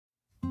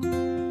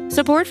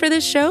Support for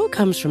this show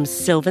comes from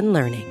Sylvan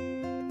Learning.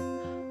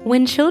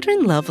 When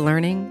children love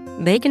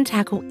learning, they can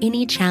tackle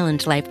any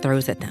challenge life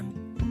throws at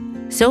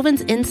them.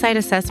 Sylvan's Insight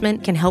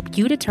Assessment can help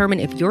you determine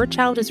if your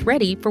child is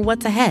ready for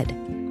what's ahead.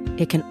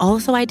 It can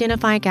also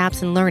identify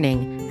gaps in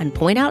learning and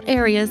point out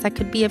areas that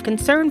could be of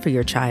concern for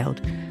your child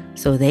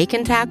so they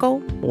can tackle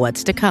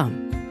what's to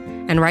come.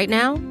 And right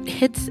now,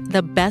 it's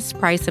the best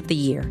price of the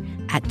year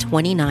at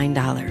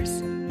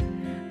 $29.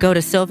 Go to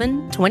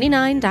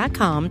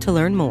sylvan29.com to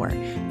learn more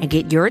and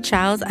get your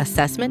child's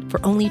assessment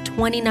for only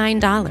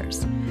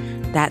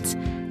 $29. That's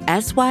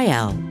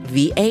SYLVAN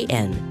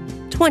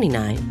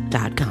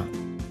 29.com.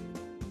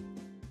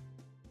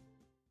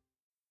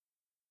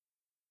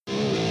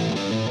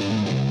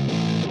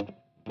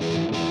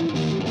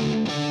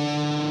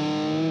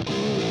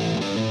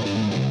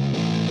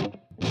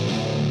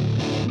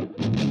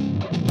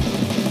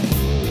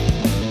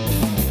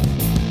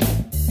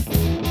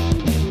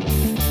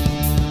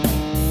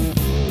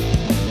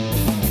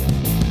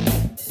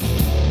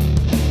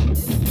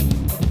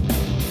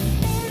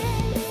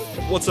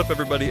 What's up,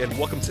 everybody, and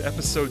welcome to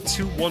episode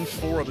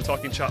 214 of the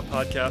Talking Chop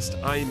podcast.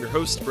 I am your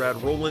host,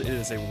 Brad Rowland. It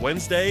is a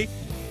Wednesday,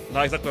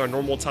 not exactly our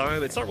normal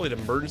time. It's not really an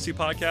emergency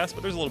podcast,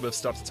 but there's a little bit of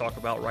stuff to talk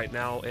about right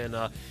now. And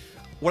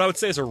what I would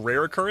say is a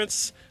rare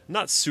occurrence,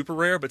 not super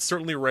rare, but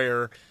certainly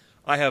rare.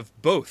 I have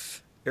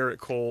both Eric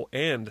Cole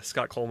and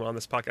Scott Coleman on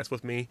this podcast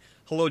with me.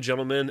 Hello,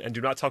 gentlemen, and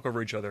do not talk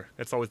over each other.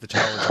 That's always the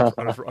challenge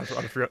on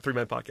a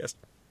three-man podcast.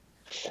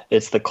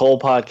 It's the Cole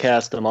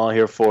podcast. I'm all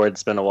here for it.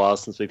 It's been a while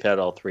since we've had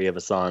all three of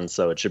us on,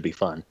 so it should be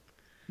fun.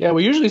 Yeah,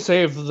 we usually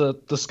save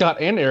the Scott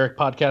and Eric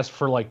podcast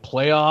for like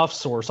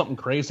playoffs or something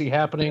crazy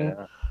happening,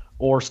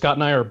 or Scott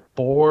and I are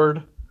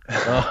bored.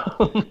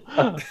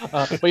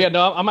 But yeah,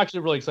 no, I'm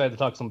actually really excited to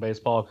talk some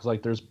baseball because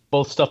like there's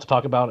both stuff to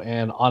talk about,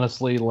 and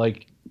honestly,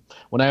 like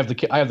when I have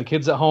the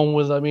kids at home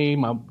with me.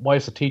 My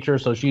wife's a teacher,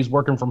 so she's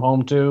working from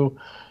home too.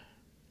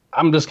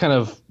 I'm just kind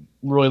of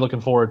really looking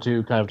forward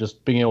to kind of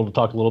just being able to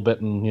talk a little bit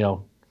and, you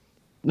know,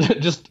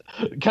 just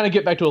kind of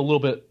get back to a little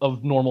bit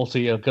of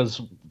normalcy because,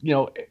 you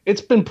know,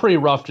 it's been pretty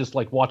rough just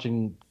like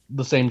watching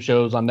the same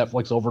shows on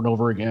Netflix over and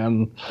over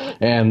again.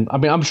 And I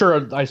mean, I'm sure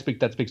that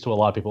speaks to a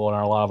lot of people and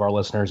a lot of our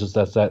listeners is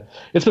that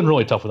it's been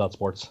really tough without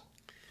sports.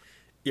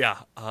 Yeah,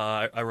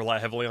 I rely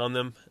heavily on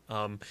them.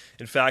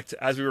 In fact,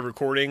 as we were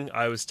recording,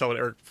 I was telling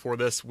Eric before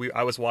this,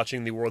 I was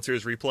watching the World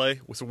Series replay.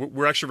 So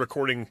we're actually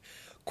recording,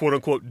 quote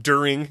unquote,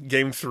 during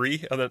Game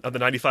 3 of the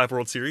 '95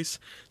 World Series.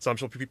 So I'm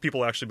sure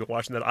people actually been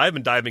watching that. I've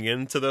been diving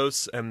into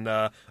those. And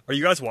are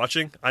you guys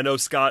watching? I know,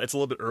 Scott, it's a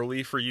little bit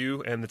early for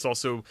you, and it's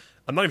also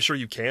I'm not even sure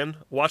you can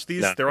watch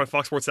these. No. They're on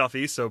Fox Sports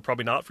Southeast, so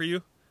probably not for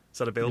you. Is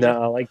that available?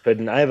 No, I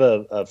couldn't. I have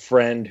a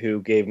friend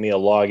who gave me a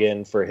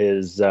login for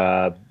his.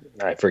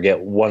 I forget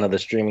one of the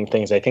streaming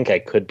things. I think I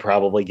could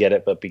probably get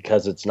it, but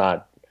because it's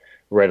not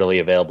readily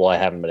available, I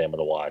haven't been able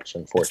to watch.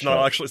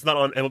 Unfortunately, it's not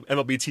on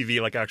MLB TV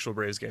like actual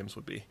Braves games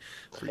would be.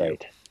 For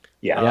right.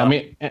 You. Yeah. I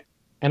mean,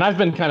 and I've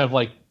been kind of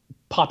like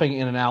popping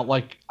in and out.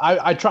 Like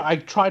I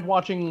tried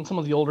watching some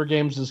of the older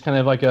games as kind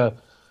of like a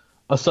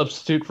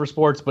substitute for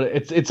sports, but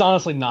it's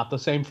honestly not the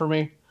same for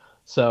me.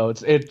 So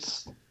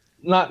it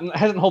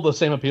hasn't held the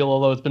same appeal.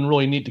 Although it's been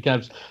really neat to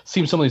kind of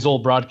see some of these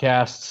old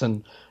broadcasts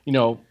and, you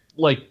know.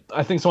 Like,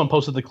 I think someone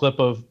posted the clip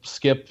of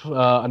Skip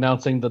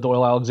announcing the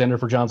Doyle Alexander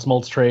for John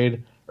Smoltz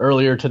trade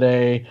earlier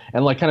today,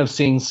 and like kind of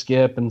seeing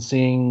Skip and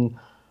seeing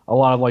a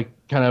lot of like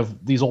kind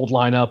of these old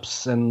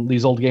lineups and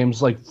these old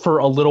games like for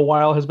a little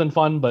while has been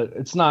fun, but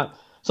it's not.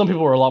 Some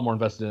people are a lot more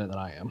invested in it than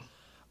I am.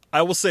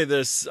 I will say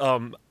this,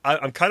 I'm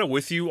kind of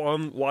with you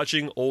on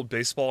watching old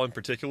baseball in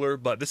particular,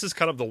 but this is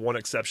kind of the one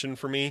exception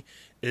for me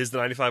is the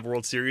 '95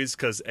 World Series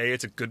because A,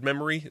 it's a good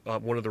memory,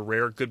 one of the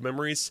rare good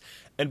memories,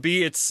 and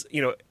B, it's,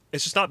 you know,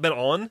 it's just not been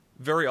on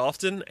very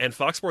often, and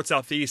Fox Sports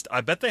Southeast,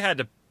 I bet they had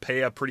to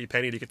pay a pretty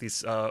penny to get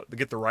these to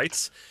get the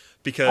rights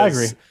because I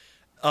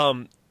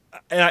agree.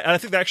 And I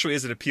think that actually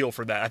is an appeal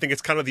for that. I think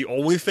it's kind of the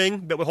only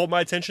thing that would hold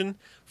my attention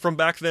from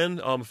back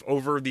then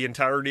over the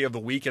entirety of the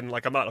week. And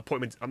like I'm not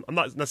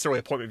necessarily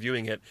appointment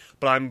viewing it,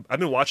 but I've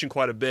been watching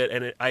quite a bit,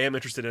 and I am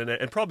interested in it.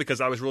 And probably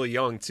because I was really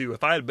young too.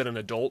 If I had been an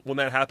adult when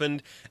that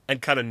happened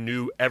and kind of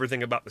knew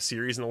everything about the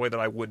series in the way that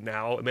I would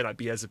now, it may not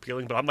be as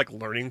appealing. But I'm like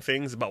learning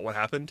things about what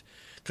happened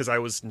because I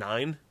was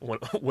 9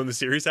 when the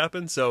series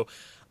happened. So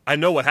I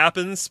know what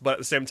happens, but at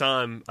the same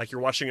time, like you're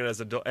watching it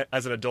as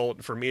an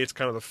adult. For me, it's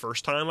kind of the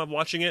first time I'm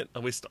watching it,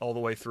 at least all the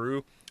way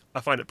through.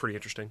 I find it pretty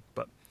interesting,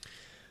 but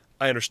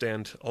I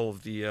understand all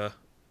of the,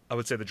 I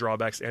would say, the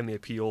drawbacks and the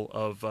appeal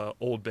of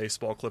old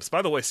baseball clips.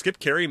 By the way, Skip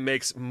Carey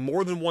makes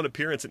more than one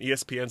appearance in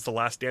ESPN's The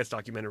Last Dance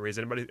documentary. Has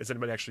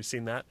anybody actually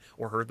seen that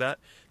or heard that?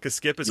 Because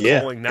Skip is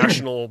calling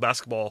national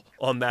basketball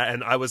on that,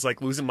 and I was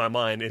like losing my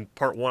mind in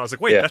part 1. I was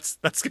like, wait, that's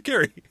Skip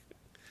Carey.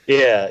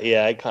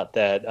 Yeah, I caught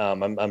that.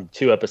 I'm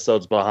 2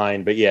 episodes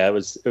behind, but yeah, it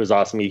was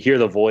awesome. You hear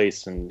the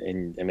voice, and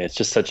I mean, it's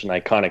just such an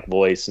iconic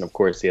voice, and of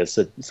course, he has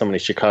so many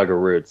Chicago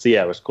roots. So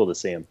yeah, it was cool to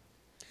see him.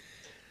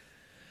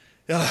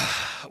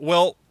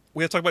 Well,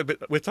 we have to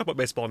talk about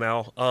baseball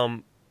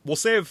now. We'll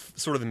save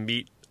sort of the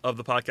meat of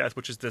the podcast,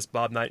 which is this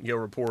Bob Nightingale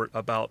report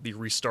about the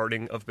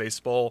restarting of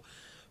baseball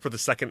for the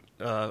second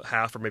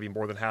half, or maybe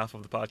more than half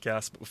of the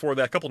podcast. But before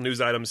that, a couple news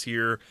items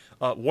here,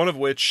 one of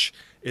which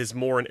is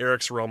more in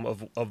Eric's realm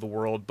of the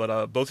world,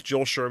 but both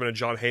Joel Sherman and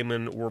John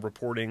Heyman were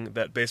reporting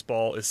that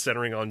baseball is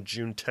centering on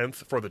June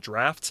 10th for the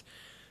draft.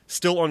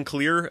 Still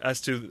unclear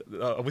as to,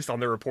 at least on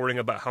their reporting,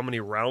 about how many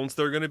rounds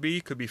there are going to be.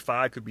 Could be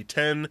 5, could be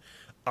 10.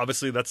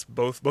 Obviously, that's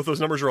both those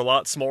numbers are a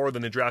lot smaller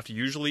than the draft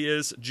usually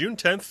is. June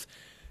 10th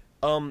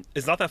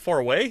is not that far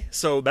away,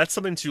 so that's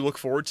something to look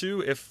forward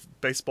to if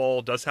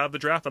baseball does have the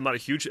draft. I'm not a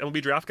huge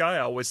MLB draft guy, I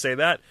always say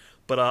that,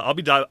 but I'll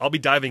be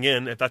diving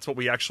in if that's what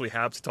we actually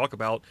have to talk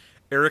about.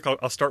 Eric,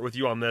 I'll start with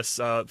you on this.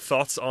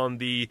 Thoughts on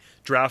the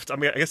draft? I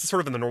mean, I guess it's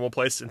sort of in the normal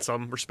place in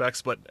some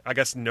respects, but I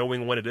guess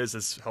knowing when it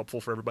is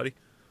helpful for everybody.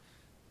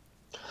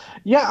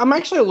 Yeah, I'm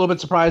actually a little bit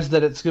surprised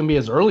that it's going to be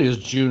as early as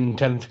June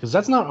 10th, because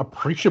that's not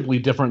appreciably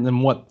different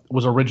than what it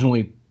was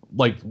originally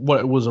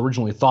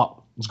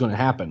thought was going to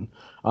happen.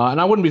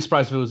 And I wouldn't be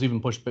surprised if it was even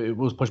pushed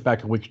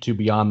back a week or two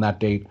beyond that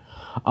date.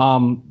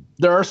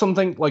 There are some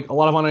things, like a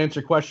lot of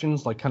unanswered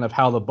questions, like kind of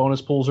how the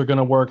bonus pools are going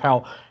to work,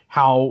 how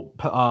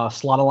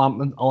slot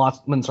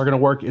allotments are going to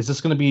work. Is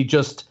this going to be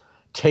just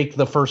take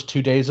the first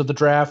 2 days of the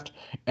draft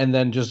and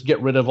then just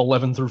get rid of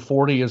 11 through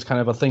 40 as kind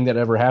of a thing that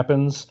ever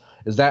happens?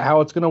 Is that how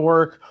it's going to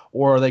work?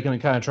 Or are they going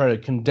to kind of try to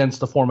condense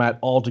the format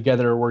all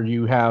together where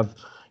you have,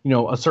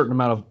 a certain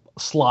amount of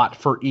slot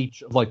for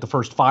each of like the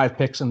first 5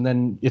 picks, and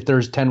then if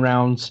there's 10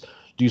 rounds,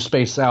 do you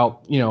space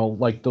out,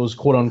 like those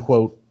quote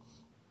unquote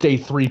day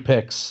 3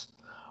 picks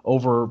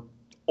over,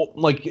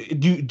 like,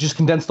 do you just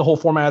condense the whole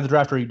format of the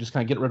draft, or you just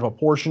kind of get rid of a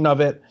portion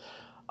of it?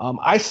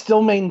 I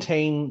still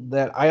maintain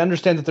that I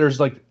understand that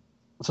there's like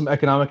some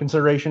economic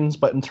considerations,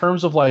 but in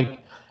terms of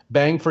like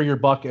bang for your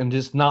buck and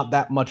just not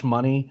that much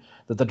money,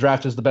 that the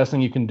draft is the best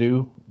thing you can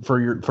do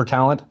for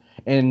talent.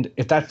 And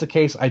if that's the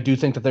case, I do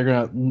think that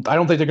I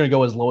don't think they're gonna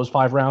go as low as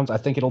 5 rounds. I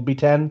think it'll be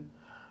 10,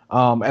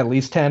 at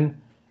least 10,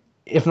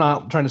 if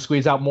not trying to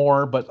squeeze out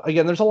more. But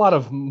again, there's a lot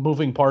of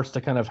moving parts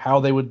to kind of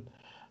how they would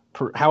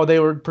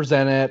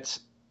present it,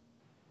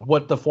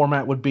 what the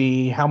format would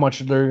be, how much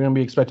they're going to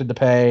be expected to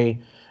pay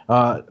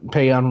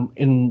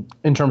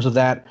in terms of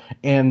that.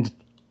 And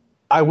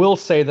I will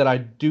say that I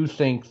do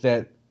think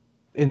that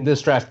in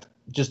this draft,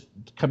 just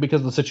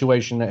because of the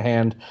situation at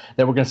hand,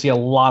 that we're going to see a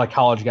lot of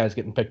college guys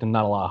getting picked and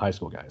not a lot of high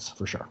school guys,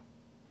 for sure.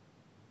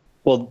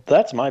 Well,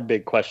 that's my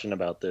big question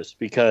about this,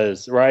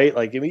 because, right,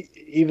 like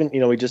even,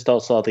 we just all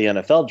saw the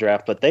NFL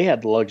draft, but they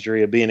had the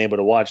luxury of being able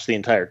to watch the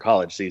entire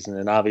college season.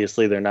 And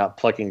obviously they're not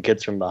plucking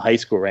kids from the high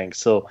school ranks.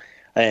 So,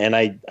 and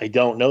I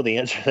don't know the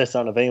answer to this. I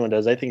don't know if anyone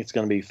does. I think it's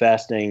going to be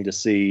fascinating to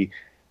see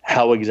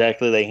how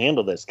exactly they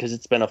handle this, because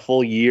it's been a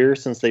full year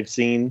since they've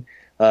seen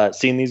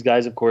these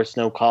guys. Of course,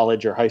 no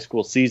college or high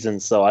school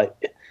seasons. So I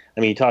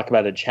mean, you talk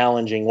about a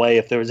challenging way.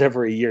 If there was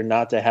ever a year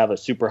not to have a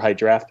super high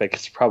draft pick,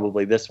 it's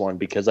probably this one,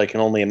 because I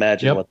can only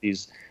imagine what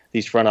these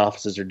front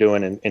offices are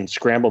doing in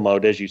scramble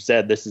mode. As you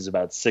said, this is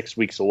about 6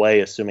 weeks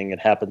away, assuming it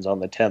happens on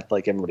the 10th,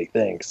 like everybody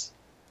thinks.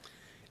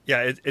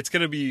 Yeah, it's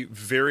going to be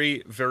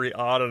very, very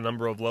odd on a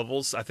number of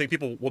levels. I think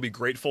people will be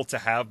grateful to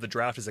have the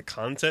draft as a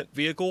content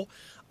vehicle.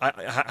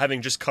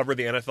 Having just covered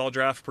the NFL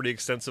draft pretty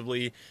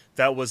extensively,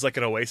 that was like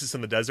an oasis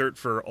in the desert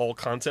for all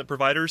content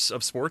providers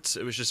of sports.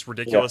 It was just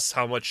ridiculous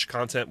how much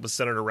content was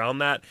centered around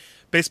that.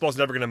 Baseball's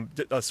never going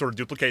to sort of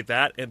duplicate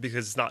that, and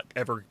because it's not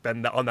ever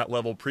been on that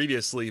level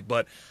previously.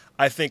 But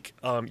I think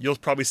you'll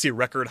probably see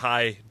record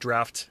high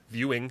draft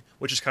viewing,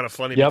 which is kind of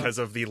funny because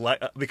of the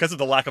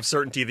lack of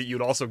certainty that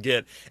you'd also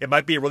get. It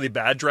might be a really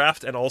bad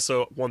draft, and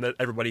also one that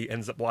everybody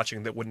ends up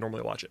watching that wouldn't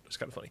normally watch it. It's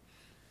kind of funny.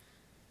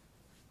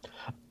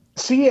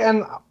 See,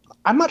 and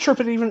I'm not sure if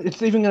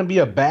it's even going to be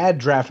a bad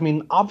draft. I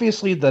mean,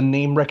 obviously the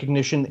name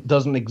recognition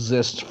doesn't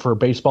exist for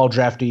baseball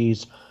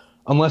draftees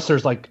unless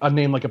there's like a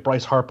name like a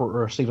Bryce Harper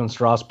or a Steven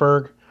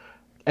Strasburg.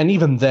 And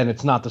even then,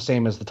 it's not the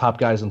same as the top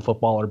guys in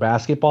football or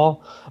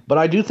basketball. But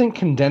I do think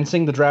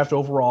condensing the draft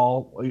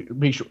overall,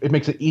 it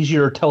makes it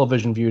easier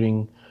television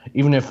viewing,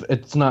 even if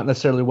it's not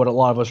necessarily what a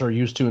lot of us are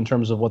used to in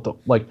terms of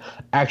what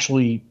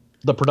actually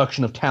the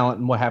production of talent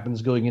and what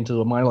happens going into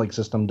the minor league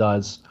system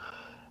does.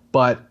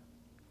 But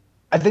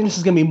I think this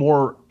is going to be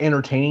more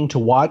entertaining to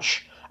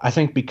watch. I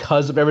think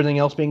because of everything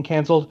else being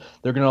canceled,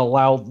 they're going to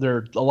allow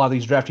a lot of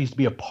these draftees to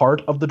be a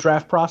part of the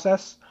draft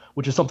process,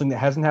 which is something that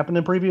hasn't happened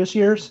in previous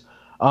years.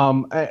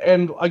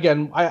 And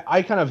again,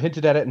 I kind of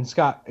hinted at it and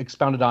Scott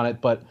expounded on it,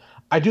 but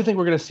I do think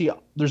we're going to see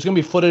there's going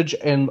to be footage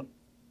and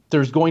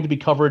there's going to be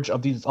coverage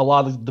of a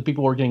lot of the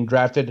people who are getting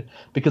drafted,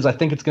 because I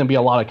think it's going to be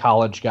a lot of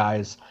college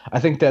guys.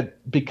 I think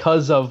that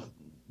because of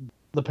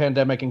the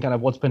pandemic and kind of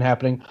what's been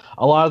happening,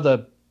 a lot of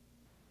the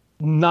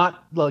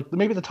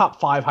maybe the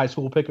top 5 high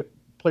school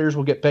players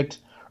will get picked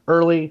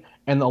early,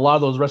 and a lot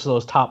of those rest of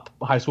those top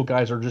high school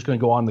guys are just going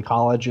to go on to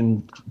college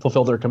and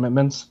fulfill their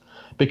commitments,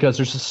 because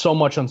there's just so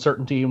much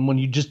uncertainty. And when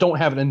you just don't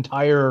have an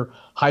entire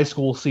high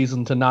school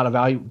season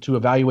to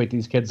evaluate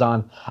these kids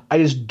on, I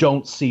just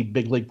don't see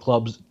big league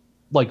clubs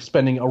like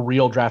spending a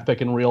real draft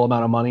pick and a real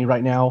amount of money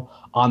right now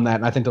on that.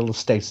 And I think they'll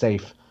stay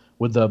safe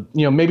with the,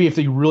 maybe if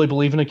you really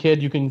believe in a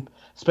kid, you can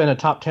spend a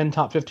top 10,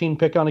 top 15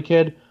 pick on a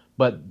kid,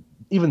 but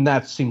even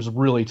that seems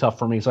really tough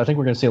for me. So I think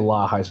we're going to see a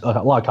lot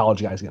of college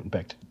guys getting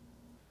picked.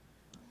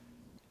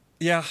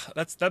 Yeah,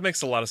 that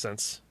makes a lot of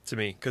sense to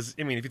me because,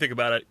 I mean, if you think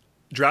about it,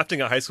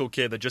 drafting a high school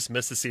kid that just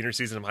missed the senior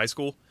season of high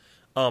school,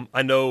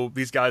 I know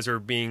these guys are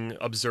being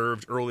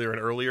observed earlier and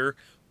earlier,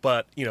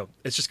 but,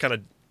 it's just kind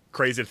of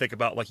crazy to think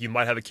about, like, you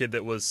might have a kid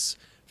that was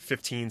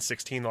 15,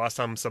 16 the last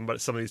time some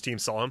of these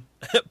teams saw him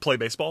play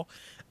baseball,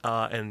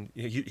 and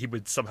he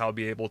would somehow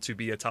be able to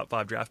be a top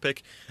 5 draft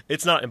pick.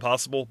 It's not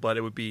impossible, but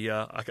it would be,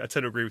 I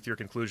tend to agree with your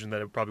conclusion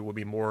that it probably would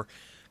be more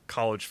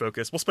college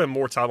focused. We'll spend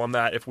more time on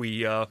that if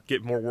we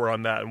get more word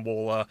on that, and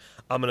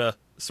I'm going to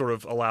sort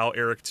of allow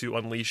Eric to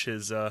unleash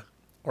his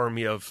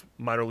army of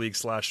minor league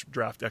 /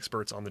 draft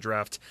experts on the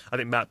draft. I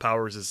think Matt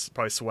Powers is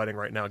probably sweating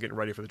right now, getting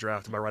ready for the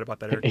draft. Am I right about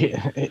that,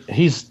 Eric?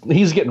 He's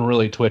getting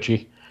really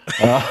twitchy.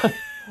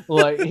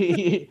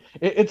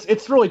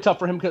 It's really tough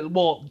for him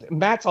because,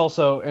 Matt's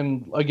also,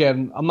 and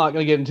again, I'm not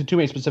going to get into too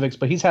many specifics,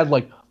 but he's had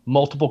like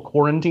multiple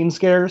quarantine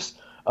scares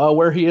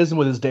where he is and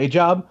with his day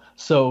job.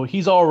 So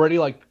he's already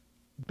like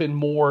been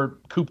more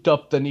cooped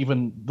up than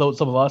even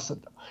some of us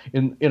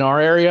in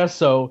our area.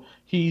 So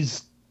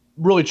he's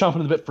really chomping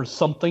at the bit for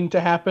something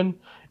to happen,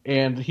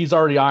 and he's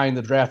already eyeing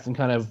the draft. And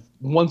kind of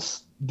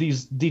once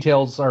these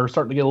details are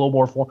starting to get a little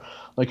more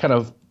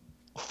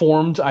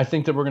formed, I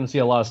think that we're going to see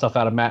a lot of stuff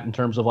out of Matt in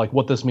terms of like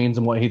what this means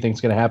and what he thinks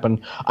is going to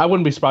happen. I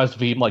wouldn't be surprised if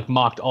he like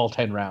mocked all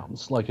 10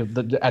 rounds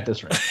at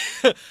this rate.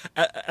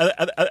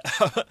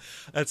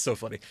 That's so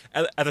funny.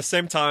 At the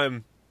same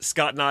time,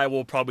 Scott and I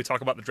will probably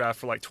talk about the draft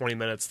for like 20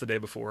 minutes the day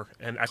before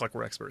and act like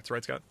we're experts,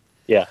 right, Scott?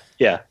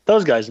 Yeah.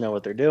 Those guys know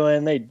what they're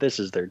doing. This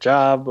is their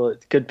job.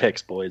 Good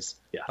picks, boys.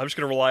 Yeah. I'm just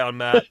going to rely on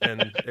Matt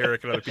and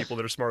Eric and other people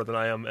that are smarter than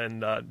I am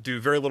and do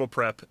very little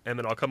prep, and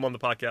then I'll come on the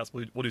podcast.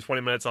 We'll do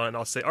 20 minutes on it, and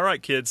I'll say, all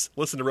right, kids,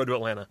 listen to Road to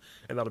Atlanta,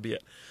 and that'll be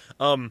it.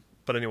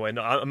 But anyway,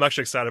 no, I'm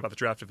actually excited about the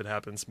draft if it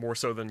happens, more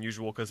so than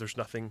usual because there's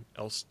nothing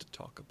else to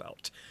talk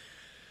about.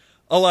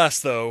 Alas,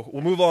 though,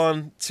 we'll move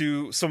on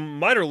to some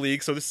minor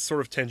league, so this is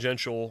sort of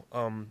tangential.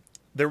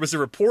 There was a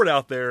report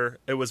out there.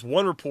 It was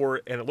one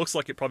report, and it looks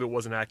like it probably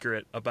wasn't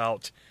accurate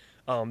about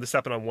this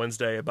happened on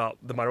Wednesday about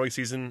the minor league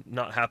season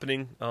not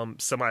happening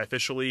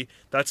semi-officially.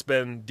 That's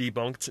been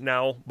debunked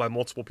now by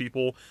multiple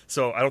people,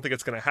 so I don't think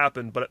it's going to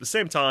happen. But at the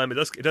same time,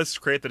 it does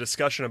create the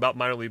discussion about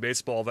minor league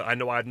baseball that I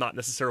know I've not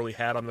necessarily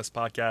had on this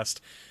podcast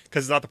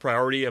because it's not the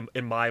priority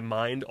in my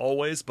mind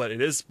always, but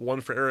it is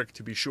one for Eric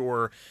to be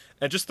sure.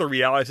 And just the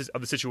reality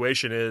of the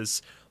situation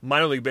is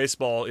minor league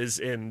baseball is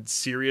in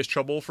serious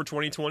trouble for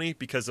 2020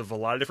 because of a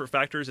lot of different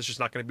factors. It's just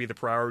not going to be the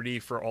priority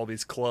for all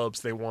these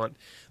clubs. They want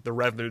the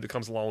revenue that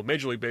comes along with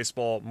Major League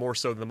Baseball more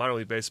so than the minor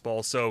league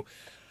baseball. So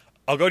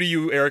I'll go to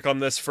you, Eric,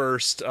 on this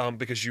first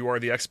because you are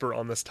the expert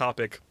on this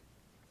topic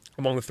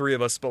among the three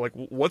of us. But like,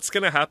 what's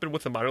going to happen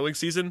with the minor league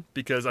season?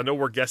 Because I know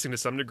we're guessing to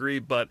some degree,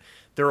 but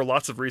there are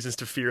lots of reasons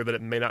to fear that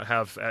it may not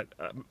have.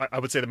 I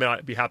would say that may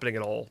not be happening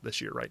at all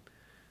this year, right?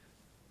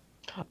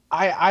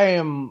 I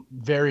am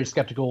very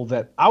skeptical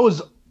that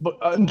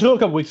until a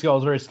couple weeks ago, I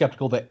was very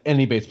skeptical that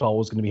any baseball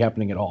was going to be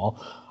happening at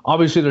all.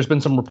 Obviously, there's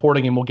been some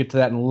reporting, and we'll get to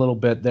that in a little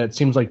bit, that it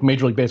seems like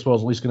Major League Baseball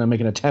is at least going to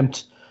make an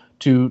attempt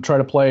to try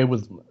to play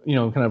with,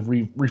 kind of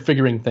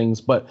refiguring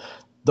things. But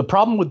the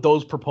problem with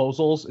those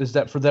proposals is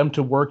that for them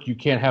to work, you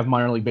can't have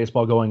minor league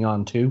baseball going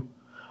on too.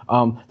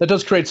 That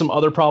does create some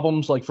other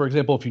problems. Like, for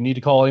example, if you need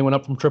to call anyone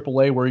up from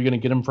AAA, where are you going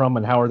to get them from,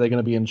 and how are they going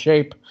to be in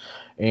shape?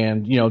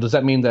 And, does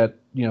that mean that,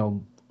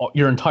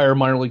 your entire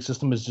minor league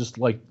system is just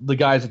like the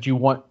guys that you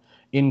want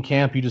in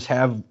camp, you just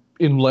have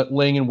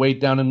laying in wait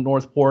down in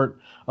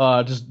Northport,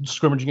 just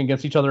scrimmaging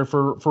against each other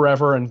for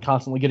forever and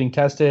constantly getting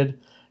tested?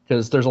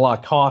 Because there's a lot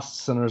of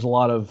costs and there's a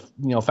lot of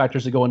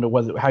factors that go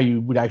into how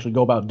you would actually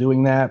go about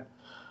doing that.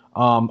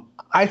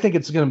 I think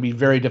it's going to be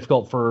very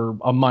difficult for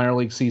a minor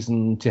league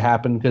season to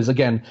happen because,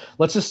 again,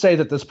 let's just say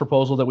that this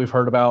proposal that we've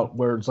heard about,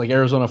 where it's like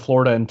Arizona,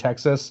 Florida, and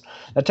Texas,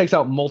 that takes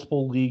out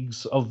multiple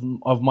leagues of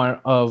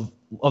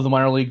the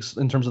minor leagues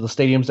in terms of the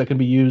stadiums that can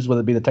be used,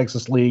 whether it be the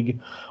Texas League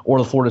or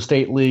the Florida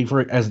State League,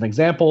 as an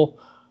example.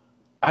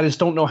 I just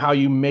don't know how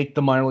you make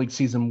the minor league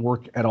season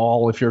work at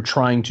all if you're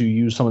trying to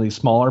use some of these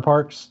smaller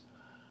parks.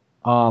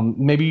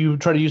 Maybe you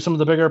try to use some of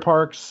the bigger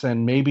parks,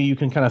 and maybe you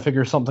can kind of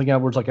figure something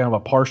out where it's like kind of a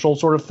partial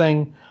sort of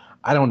thing.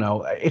 I don't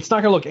know. It's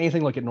not going to look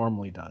anything like it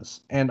normally does.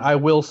 And I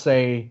will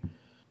say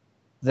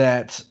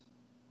that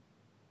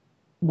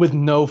with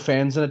no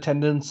fans in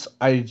attendance,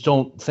 I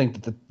don't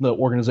think that the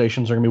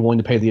organizations are going to be willing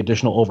to pay the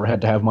additional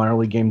overhead to have minor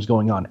league games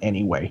going on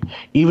anyway.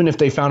 Even if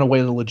they found a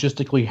way to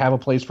logistically have a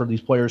place for these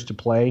players to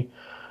play.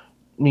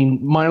 I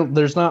mean,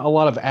 there's not a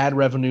lot of ad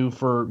revenue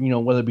for,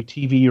 whether it be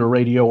TV or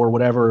radio or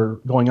whatever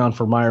going on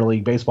for minor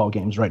league baseball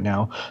games right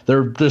now.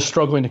 They're just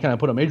struggling to kind of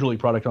put a major league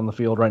product on the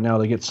field right now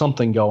to get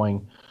something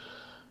going.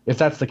 if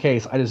that's the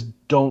case, I just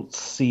don't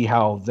see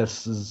how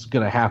this is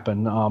going to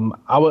happen.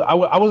 I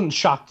wasn't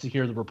shocked to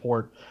hear the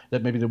report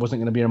that maybe there wasn't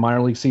going to be a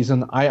minor league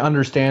season. I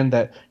understand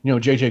that,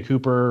 J.J.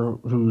 Cooper,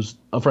 who's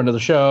a friend of the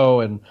show,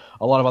 and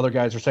a lot of other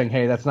guys are saying,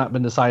 hey, that's not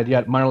been decided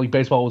yet. Minor League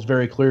Baseball was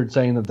very clear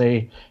saying that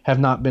they have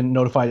not been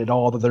notified at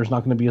all that there's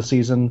not going to be a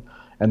season,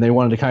 and they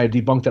wanted to kind of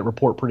debunk that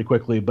report pretty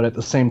quickly. But at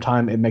the same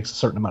time, it makes a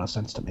certain amount of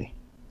sense to me.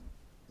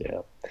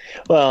 Yeah.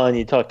 Well, and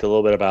you talked a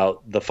little bit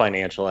about the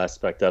financial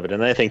aspect of it,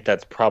 and I think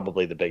that's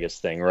probably the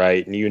biggest thing,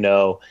 right? And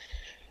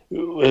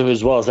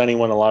as well as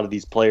anyone, a lot of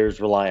these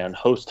players rely on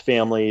host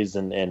families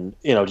and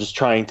just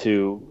trying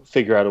to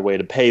figure out a way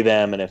to pay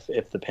them. And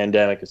if the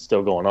pandemic is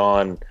still going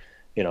on,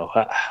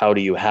 how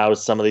do you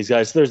house some of these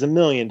guys? So there's a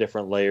million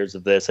different layers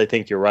of this. I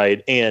think you're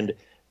right. And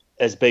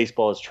as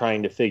baseball is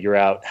trying to figure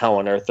out how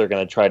on earth they're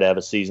going to try to have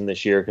a season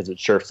this year, because it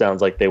sure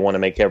sounds like they want to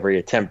make every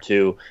attempt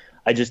to,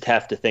 I just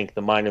have to think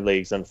the minor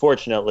leagues,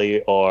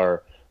 unfortunately,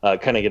 are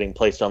kind of getting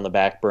placed on the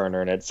back burner.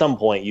 And at some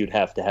point, you'd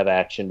have to have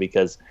action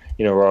because,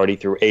 we're already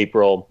through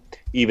April.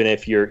 Even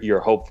if you're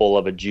hopeful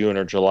of a June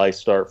or July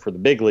start for the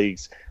big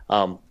leagues,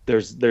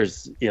 there's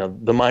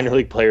the minor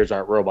league players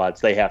aren't robots.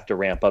 They have to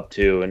ramp up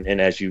too.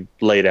 And as you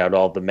laid out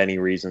all the many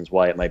reasons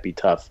why it might be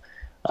tough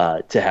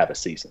to have a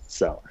season.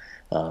 So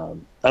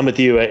I'm with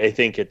you. I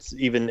think it's,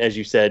 even as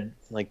you said,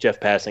 like Jeff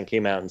Passan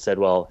came out and said,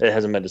 well, it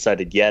hasn't been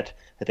decided yet.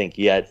 I think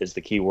yet is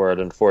the key word.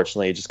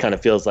 Unfortunately, it just kind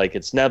of feels like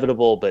it's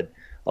inevitable, but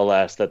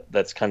alas,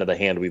 that's kind of the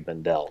hand we've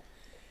been dealt.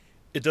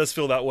 It does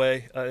feel that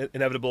way.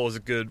 Inevitable is a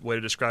good way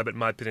to describe it, in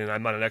my opinion.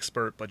 I'm not an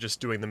expert, but just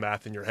doing the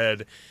math in your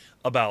head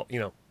about,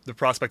 the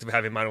prospect of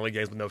having minor league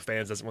games with no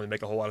fans doesn't really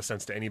make a whole lot of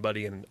sense to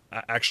anybody, and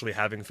actually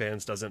having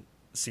fans doesn't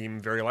seem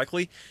very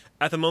likely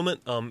at the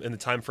moment in the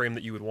time frame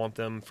that you would want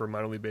them for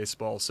minor league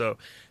baseball. So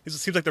it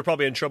seems like they're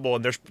probably in trouble,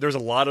 and there's a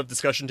lot of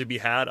discussion to be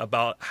had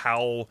about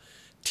how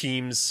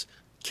teams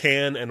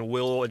can and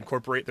will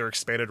incorporate their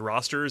expanded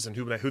rosters and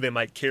who they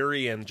might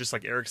carry. And just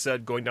like Eric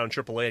said, going down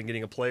AAA and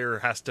getting a player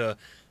has to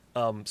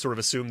sort of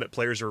assume that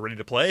players are ready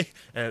to play.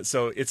 And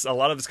so it's a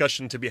lot of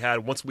discussion to be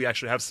had once we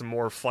actually have some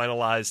more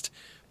finalized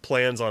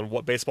plans on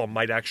what baseball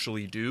might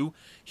actually do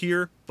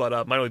here.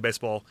 But minor league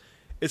baseball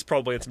is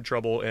probably in some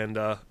trouble, and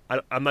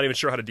I'm not even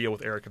sure how to deal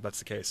with Eric if that's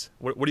the case.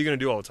 What are you going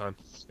to do all the time,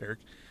 Eric?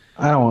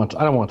 I don't want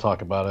to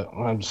talk about it.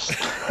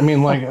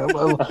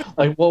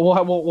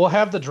 We'll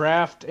have the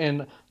draft,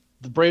 and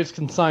the Braves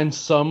can sign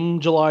some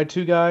July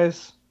 2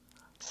 guys.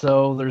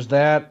 So there's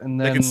that, and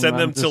then they can send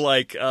them to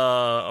like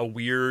a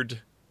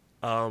weird.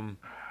 I'm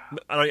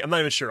not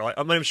even sure.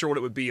 I'm not even sure what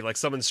it would be. Like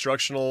some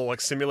instructional,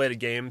 like simulated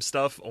game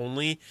stuff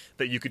only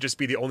that you could just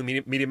be the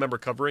only media member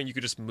covering. You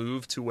could just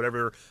move to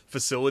whatever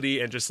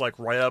facility and just like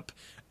write up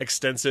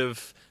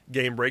extensive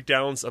game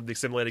breakdowns of the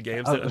simulated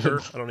games that occur.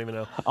 I don't even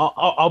know.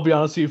 I'll be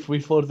honest with you. If we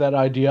floated that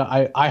idea,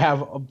 I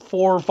have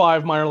 4 or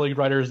 5 minor league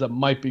writers that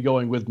might be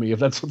going with me. If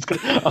that's what's going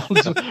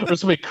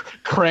to be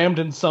crammed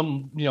in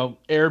some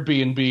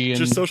Airbnb. And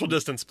just social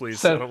distance,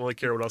 please. I don't really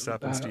care what else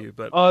happens to you.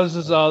 But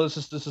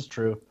this is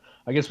true.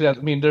 I guess there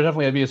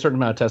definitely had to be a certain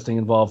amount of testing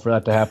involved for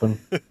that to happen.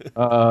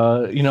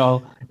 But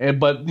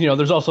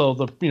there's also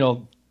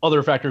the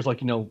other factors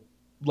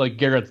like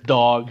Garrett's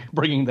dog,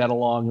 bringing that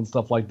along and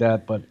stuff like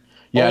that. But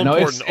yeah,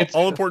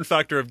 all important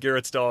factor of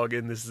Garrett's dog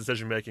in this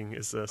decision making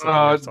is something we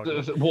have to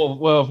talk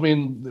about.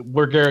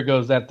 Where Garrett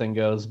goes, that thing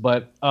goes.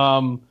 But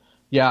I'm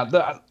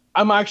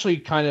actually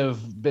kind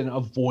of been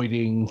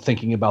avoiding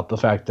thinking about the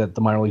fact that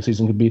the minor league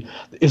season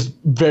is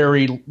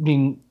very.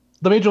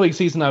 The major league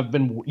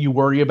season you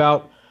worry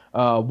about.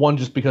 One,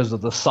 just because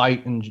of the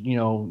site, and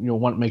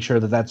want to make sure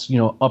that that's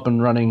up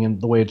and running and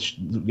the way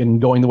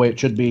and going the way it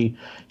should be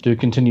to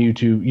continue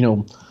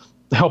to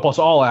help us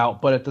all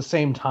out. But at the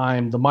same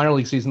time, the minor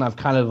league season I've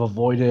kind of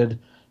avoided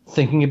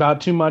thinking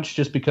about too much,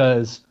 just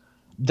because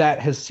that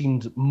has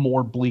seemed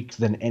more bleak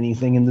than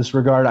anything in this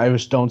regard. I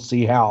just don't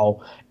see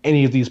how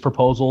any of these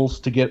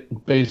proposals to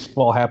get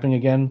baseball happening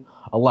again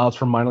allows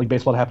for minor league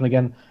baseball to happen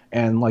again.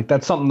 And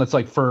that's something that's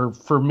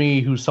for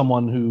me, who's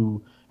someone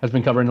who has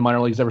been covering the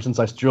minor leagues ever since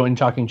I joined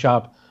Talking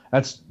Chop.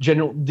 That's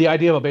the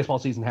idea of a baseball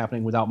season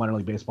happening without minor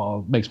league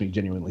baseball makes me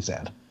genuinely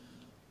sad.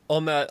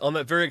 On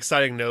that very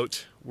exciting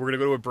note, we're going to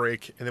go to a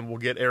break, and then we'll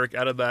get Eric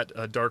out of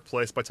that dark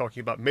place by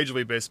talking about Major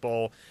League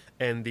Baseball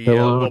and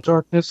the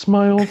darkness,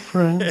 my old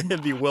friend,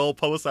 and the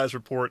well-publicized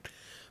report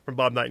from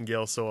Bob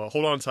Nightingale. So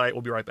hold on tight.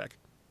 We'll be right back.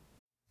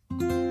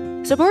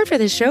 Support for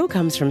this show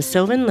comes from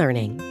Sylvan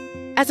Learning.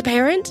 As a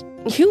parent,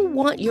 you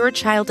want your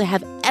child to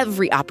have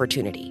every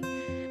opportunity.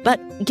 But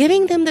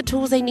giving them the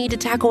tools they need to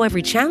tackle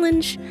every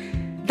challenge,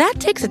 that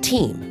takes a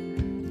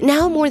team.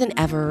 Now more than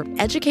ever,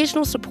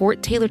 educational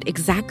support tailored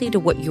exactly to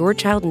what your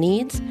child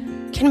needs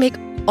can make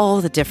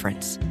all the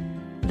difference.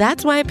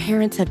 That's why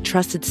parents have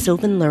trusted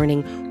Sylvan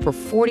Learning for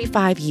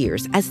 45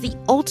 years as the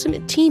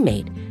ultimate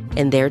teammate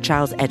in their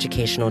child's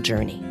educational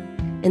journey,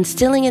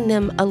 instilling in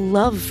them a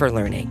love for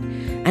learning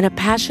and a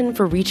passion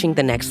for reaching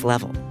the next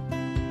level.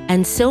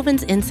 And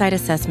Sylvan's Insight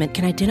Assessment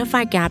can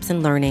identify gaps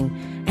in learning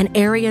and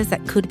areas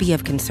that could be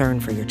of concern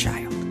for your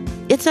child.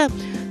 It's a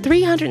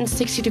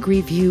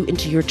 360-degree view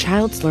into your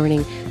child's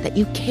learning that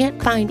you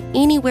can't find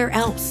anywhere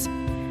else,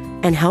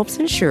 and helps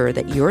ensure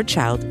that your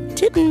child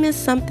didn't miss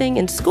something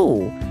in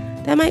school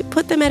that might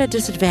put them at a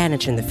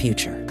disadvantage in the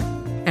future.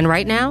 And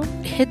right now,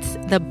 it's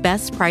the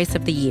best price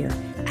of the year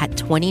at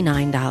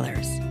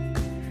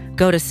 $29.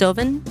 Go to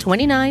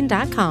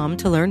sylvan29.com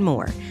to learn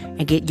more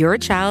and get your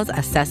child's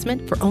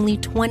assessment for only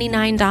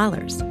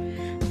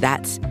 $29.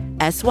 That's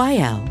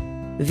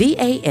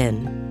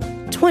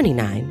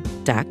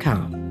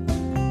SYLVAN29.com.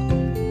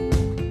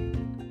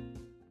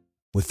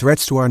 With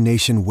threats to our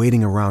nation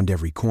waiting around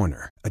every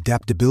corner,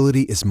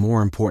 adaptability is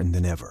more important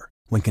than ever.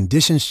 When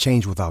conditions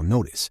change without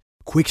notice,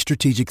 quick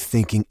strategic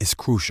thinking is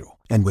crucial.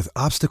 And with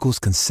obstacles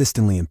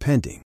consistently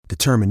impending,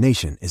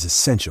 determination is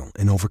essential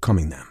in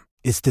overcoming them.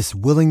 It's this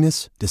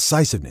willingness,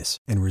 decisiveness,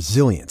 and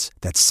resilience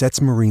that sets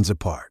Marines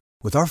apart.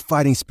 With our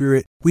fighting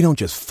spirit, we don't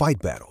just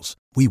fight battles,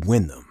 we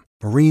win them.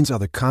 Marines are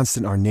the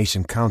constant our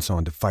nation counts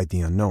on to fight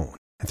the unknown.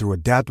 And through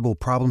adaptable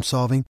problem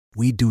solving,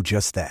 we do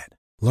just that.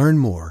 Learn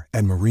more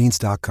at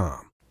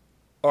marines.com.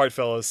 All right,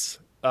 fellas.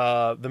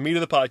 The meat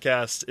of the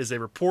podcast is a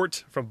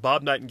report from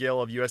Bob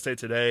Nightingale of USA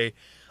Today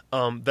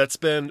that's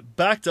been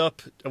backed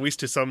up, at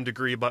least to some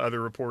degree, by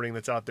other reporting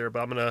that's out there.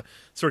 But I'm going to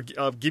sort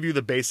of give you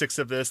the basics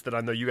of this that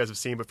I know you guys have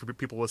seen, but for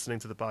people listening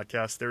to the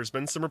podcast, there's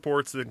been some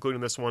reports,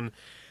 including this one,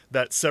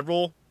 that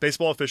several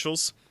baseball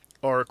officials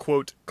are,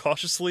 quote,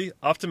 cautiously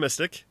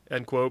optimistic,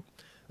 end quote,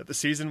 that the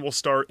season will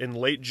start in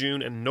late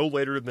June and no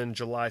later than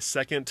July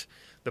 2nd.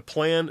 The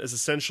plan is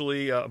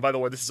essentially, by the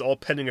way, this is all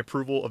pending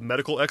approval of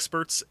medical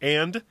experts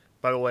and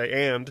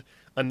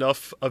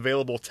enough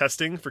available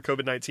testing for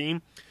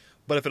COVID-19.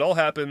 But if it all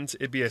happens,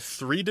 it'd be a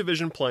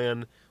 3-division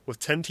plan with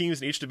 10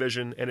 teams in each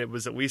division, and it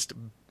was at least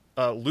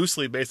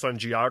loosely based on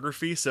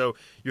geography. So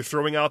you're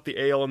throwing out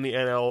the AL and the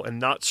NL and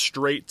not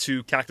straight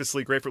to Cactus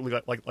League, Grapefruit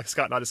League, like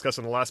Scott and I discussed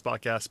in the last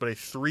podcast, but a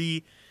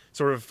 3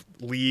 sort of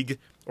league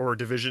or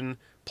division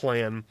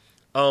plan.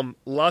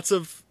 Lots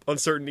of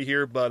uncertainty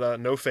here, but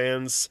no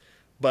fans.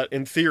 But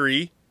in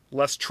theory,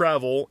 less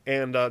travel,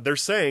 and they're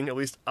saying, at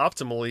least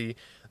optimally,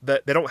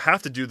 that they don't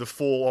have to do the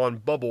full-on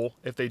bubble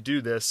if they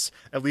do this,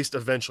 at least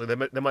eventually.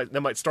 They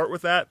might start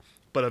with that,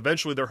 but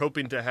eventually they're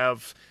hoping to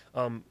have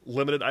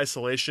limited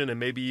isolation and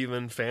maybe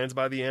even fans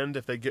by the end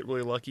if they get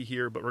really lucky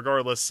here. But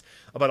regardless,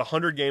 about a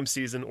 100-game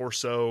season or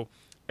so,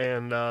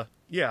 and a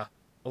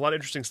lot of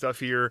interesting stuff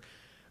here.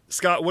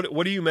 Scott,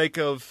 what do you make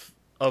of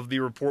the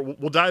report?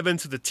 We'll dive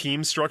into the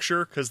team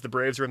structure because the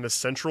Braves are in the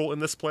Central in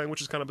this plan,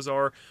 which is kind of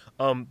bizarre.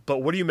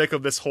 But what do you make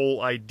of this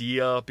whole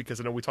idea? Because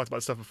I know we talked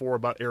about stuff before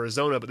about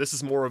Arizona, but this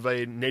is more of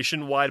a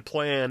nationwide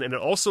plan, and it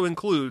also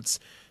includes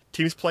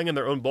teams playing in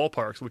their own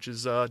ballparks, which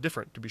is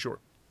different, to be sure.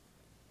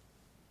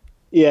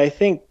 Yeah, I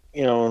think,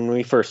 when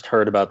we first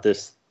heard about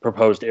this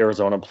proposed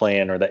Arizona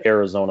plan or the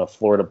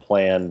Arizona-Florida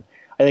plan,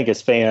 I think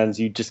as fans,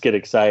 you just get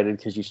excited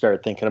because you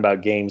start thinking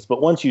about games.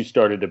 But once you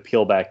started to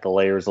peel back the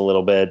layers a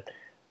little bit,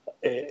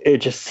 it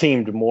just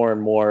seemed more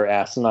and more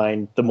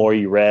asinine the more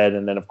you read.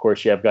 And then, of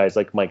course, you have guys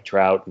like Mike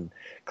Trout and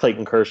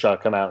Clayton Kershaw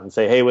come out and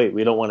say, hey, wait,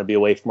 we don't want to be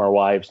away from our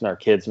wives and our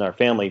kids and our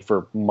family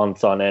for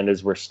months on end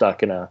as we're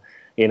stuck in a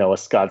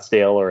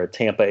Scottsdale or a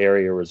Tampa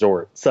area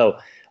resort. So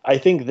I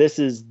think this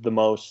is the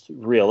most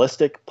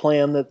realistic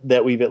plan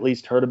that we've at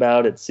least heard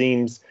about. It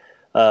seems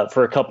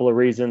for a couple of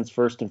reasons.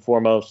 First and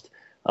foremost,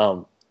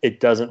 it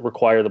doesn't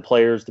require the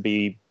players to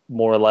be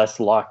more or less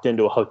locked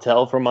into a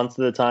hotel for months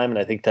at a time. And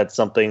I think that's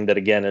something that,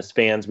 again, as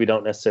fans, we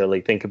don't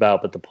necessarily think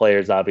about, but the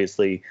players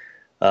obviously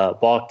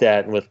balked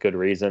at, and with good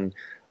reason.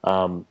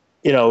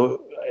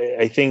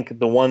 I think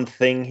the one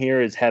thing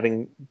here is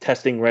having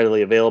testing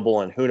readily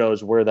available, and who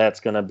knows where that's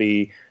going to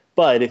be.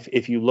 But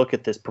if you look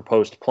at this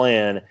proposed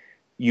plan,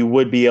 you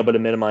would be able to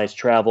minimize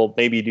travel,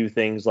 maybe do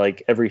things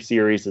like every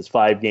series is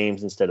 5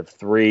 games instead of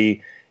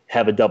 3,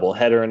 have a double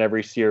header in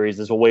every series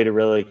as a way to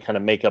really kind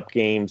of make up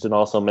games and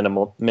also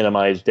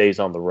minimize days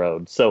on the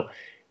road. So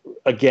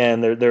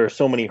again, there are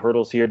so many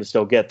hurdles here to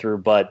still get through,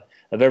 but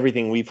of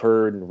everything we've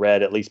heard and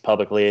read, at least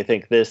publicly, I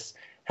think this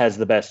has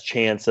the best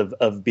chance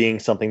of being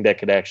something that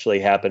could actually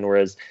happen.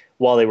 Whereas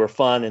while they were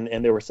fun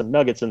and there were some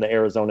nuggets in the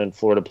Arizona and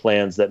Florida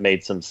plans that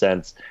made some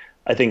sense,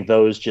 I think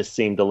those just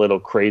seemed a little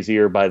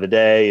crazier by the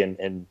day.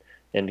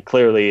 And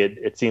clearly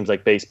it seems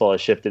like baseball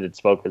has shifted its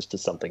focus to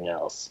something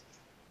else.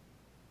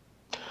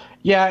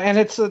 Yeah, and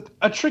it's a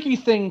tricky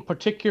thing,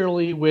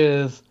 particularly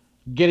with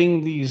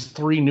getting these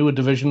 3 new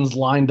divisions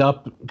lined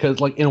up, because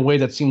in a way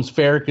that seems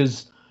fair.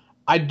 Because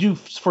I do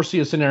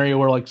foresee a scenario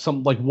where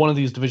one of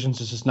these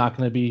divisions is just not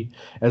going to be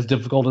as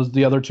difficult as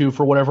the other 2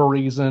 for whatever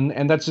reason,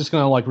 and that's just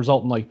going to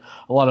result in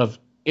a lot of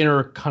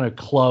inner kind of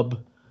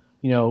club,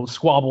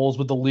 squabbles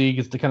with the league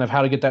as to kind of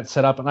how to get that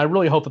set up. And I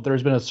really hope that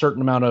there's been a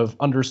certain amount of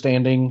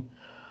understanding.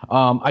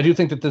 I do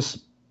think that this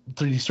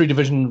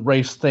 3-division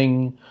race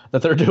thing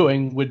that they're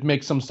doing would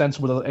make some sense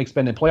with an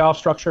expanded playoff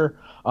structure.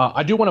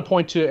 I do want to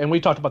point to, and we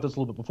talked about this a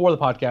little bit before the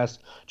podcast,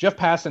 Jeff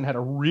Passan had a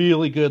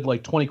really good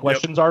 20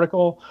 questions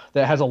article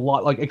that has a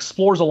lot,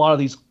 explores a lot of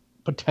these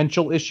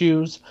potential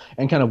issues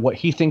and kind of what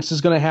he thinks is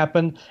going to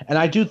happen. And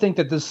I do think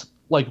that this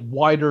like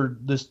wider,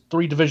 this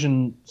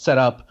 3-division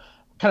setup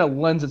kind of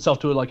lends itself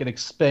to like an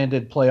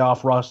expanded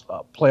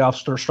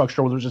playoff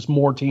structure where there's just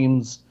more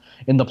teams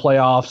in the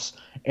playoffs,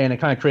 and it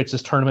kind of creates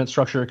this tournament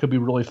structure. It could be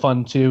really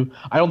fun too.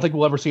 I don't think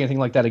we'll ever see anything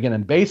like that again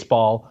in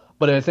baseball,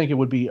 but I think it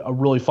would be a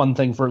really fun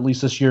thing for at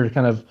least this year to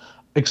kind of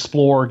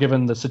explore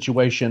given the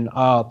situation.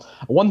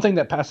 One thing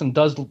that Passan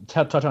does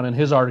touch on in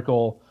his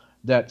article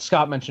that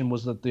Scott mentioned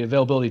was that the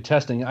availability of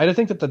testing. I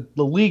think that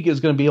the league is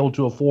going to be able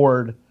to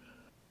afford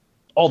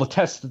all the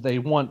tests that they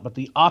want, but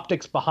the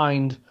optics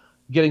behind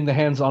getting the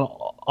hands on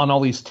all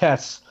these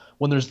tests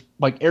when there's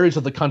like areas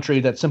of the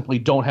country that simply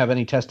don't have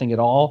any testing at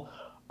all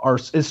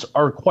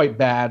are quite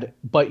bad.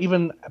 But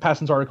even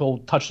Passan's article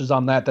touches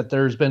on that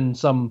there's been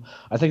some,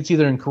 I think it's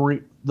either in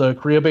the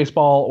Korea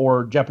baseball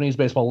or Japanese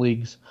baseball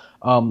leagues.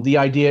 The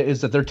idea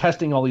is that they're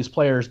testing all these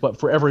players, but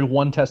for every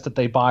one test that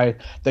they buy,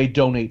 they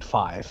donate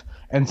 5.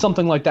 And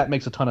something like that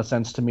makes a ton of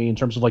sense to me in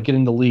terms of like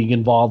getting the league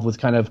involved with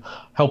kind of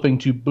helping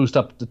to boost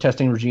up the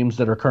testing regimes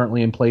that are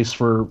currently in place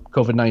for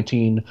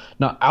COVID-19,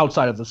 not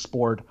outside of the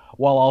sport,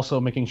 while also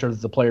making sure that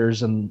the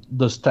players and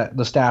the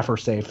staff are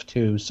safe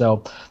too.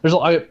 So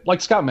like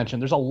Scott mentioned,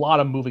 there's a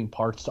lot of moving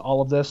parts to all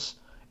of this.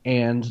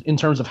 And in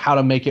terms of how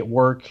to make it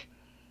work,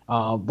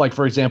 like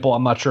for example,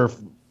 I'm not sure if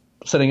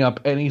setting up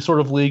any sort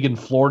of league in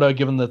Florida,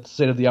 given the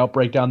state of the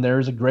outbreak down there,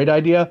 is a great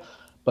idea.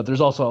 But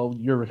there's also,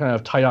 you're kind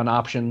of tight on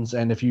options,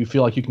 and if you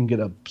feel like you can get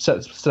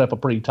set up a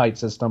pretty tight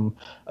system,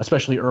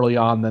 especially early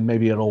on, then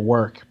maybe it'll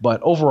work.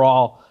 But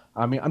overall,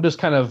 I mean, I'm just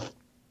kind of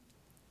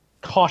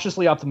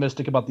cautiously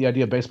optimistic about the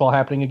idea of baseball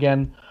happening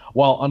again,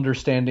 while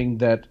understanding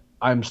that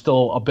I'm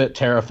still a bit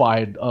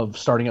terrified of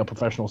starting up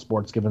professional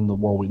sports given the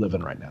world we live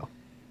in right now.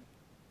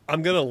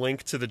 I'm going to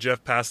link to the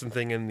Jeff Passan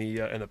thing in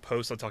the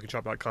post on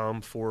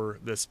TalkingChop.com for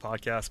this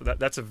podcast. But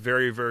that's a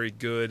very, very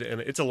good, and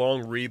it's a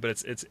long read,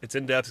 but it's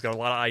in depth. It's got a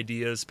lot of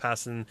ideas.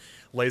 Passan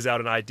lays out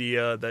an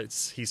idea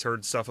that he's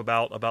heard stuff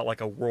about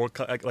like a World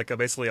Cup,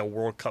 basically a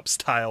World Cup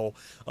style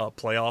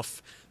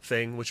playoff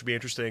thing, which would be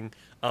interesting.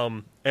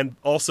 And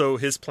also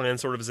his plan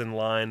sort of is in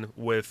line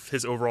with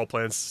his overall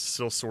plans,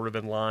 still sort of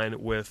in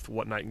line with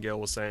what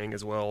Nightingale was saying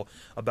as well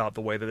about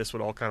the way that this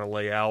would all kind of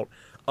lay out.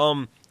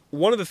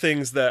 One of the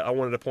things that I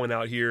wanted to point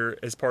out here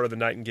as part of the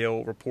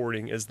Nightingale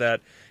reporting is that,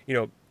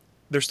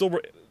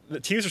 the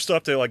teams are still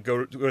have to like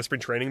go to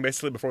spring training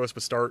basically before this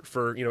would start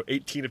for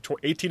 18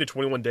 to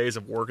 21 days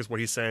of work is what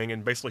he's saying,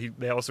 and basically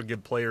they also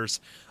give players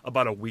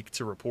about a week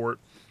to report.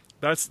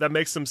 That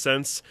makes some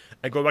sense.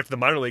 And going back to the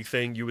minor league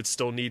thing, you would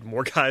still need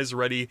more guys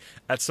ready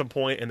at some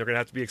point, and they're going to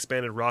have to be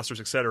expanded rosters,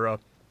 etc.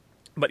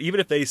 But even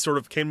if they sort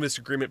of came to this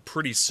agreement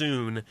pretty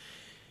soon,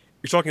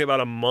 you're talking about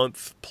a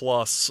month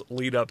plus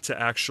lead up to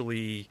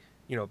actually,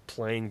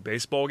 playing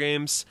baseball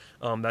games.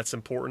 That's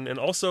important. And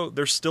also,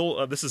 there's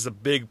still, this is a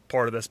big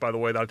part of this, by the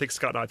way, that I think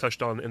Scott and I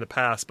touched on in the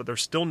past, but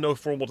there's still no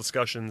formal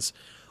discussions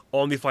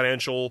on the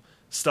financial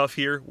stuff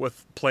here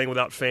with playing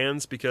without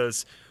fans,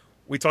 because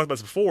we talked about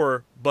this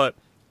before, but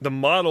the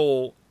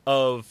model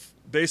of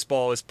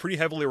baseball is pretty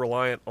heavily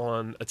reliant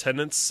on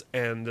attendance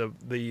and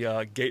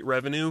the gate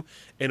revenue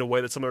in a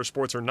way that some other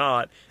sports are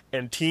not.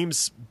 And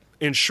teams,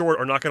 in short,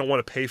 are not going to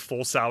want to pay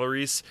full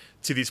salaries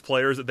to these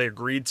players that they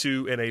agreed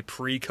to in a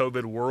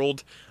pre-COVID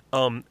world,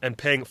 and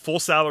paying full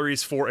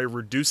salaries for a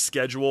reduced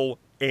schedule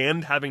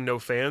and having no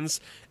fans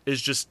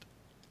is just,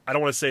 I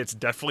don't want to say it's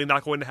definitely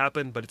not going to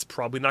happen, but it's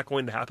probably not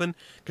going to happen,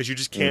 because you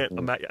just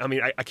can't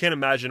I can't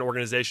imagine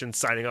organizations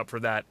signing up for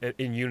that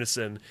in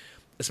unison,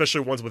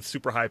 especially ones with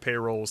super high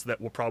payrolls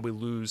that will probably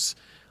lose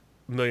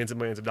millions and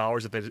millions of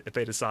dollars if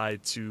they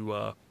decide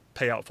to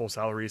pay out full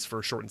salaries for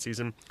a shortened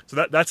season.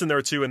 So that's in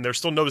there too, and there's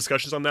still no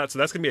discussions on that. So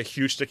that's going to be a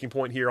huge sticking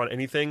point here on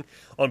anything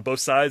on both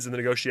sides in the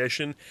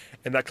negotiation.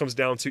 And that comes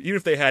down to, even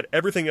if they had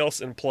everything else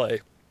in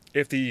play,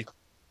 if the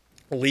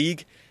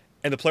league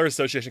and the Players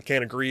Association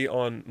can't agree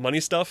on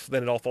money stuff,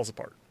 then it all falls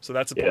apart. So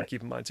that's important to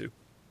keep in mind too.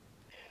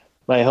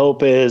 My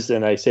hope is,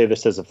 and I say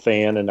this as a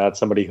fan and not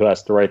somebody who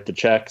has to write the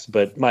checks,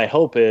 but my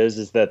hope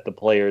is that the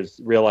players,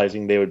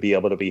 realizing they would be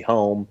able to be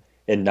home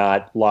and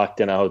not locked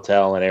in a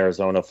hotel in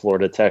Arizona,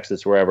 Florida,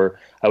 Texas, wherever,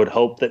 I would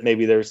hope that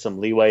maybe there's some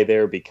leeway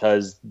there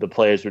because the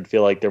players would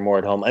feel like they're more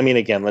at home. I mean,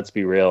 again, let's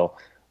be real.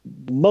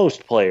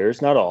 Most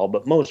players, not all,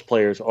 but most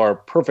players are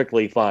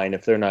perfectly fine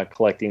if they're not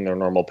collecting their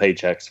normal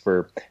paychecks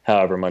for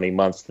however many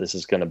months this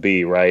is going to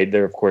be, right?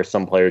 There are, of course,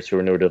 some players who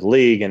are new to the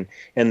league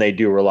and they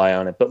do rely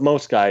on it, but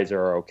most guys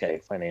are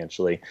okay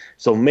financially.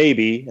 So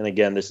maybe, and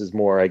again, this is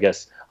more, I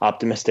guess,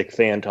 optimistic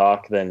fan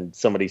talk than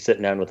somebody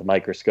sitting down with a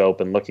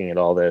microscope and looking at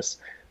all this.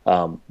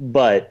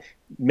 But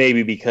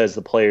maybe because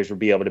the players would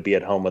be able to be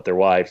at home with their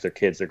wives, their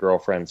kids, their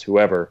girlfriends,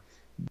 whoever,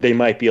 they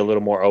might be a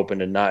little more open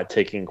to not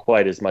taking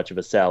quite as much of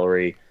a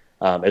salary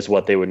as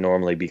what they would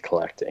normally be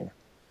collecting.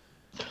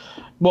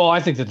 Well, I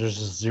think that there's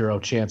just zero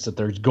chance that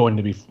there's going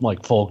to be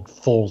like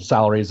full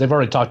salaries. They've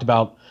already talked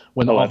about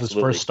when all this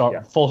first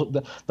started,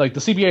 like the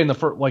CBA in the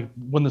first, like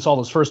when all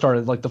this first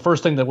started, like the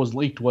first thing that was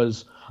leaked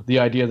was the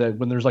idea that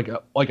when there's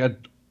a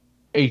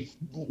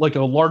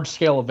large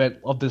scale event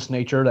of this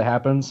nature that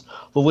happens,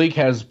 the league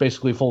has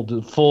basically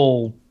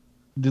full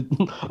the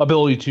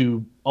ability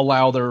to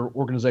allow their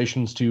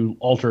organizations to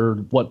alter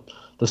what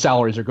the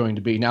salaries are going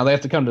to be. Now they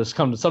have to come to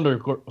some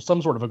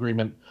sort of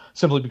agreement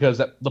simply because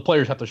that the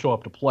players have to show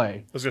up to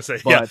play. I was going to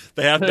say, yeah,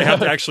 they have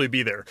to actually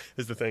be there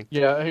is the thing.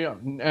 Yeah,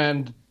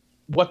 and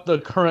what the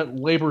current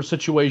labor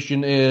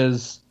situation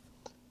is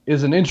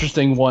an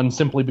interesting one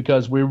simply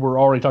because we were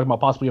already talking about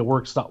possibly a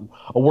work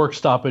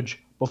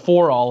stoppage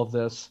before all of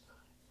this.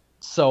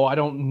 So I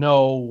don't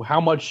know how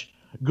much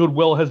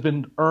goodwill has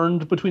been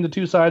earned between the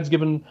two sides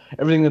given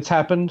everything that's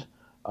happened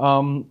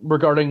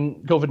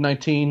regarding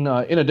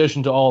COVID-19, in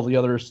addition to all the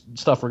other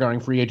stuff regarding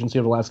free agency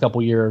over the last couple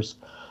of years.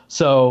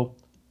 So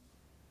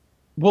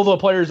will the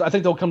players, I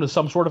think they'll come to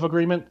some sort of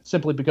agreement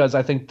simply because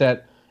I think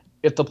that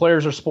if the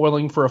players are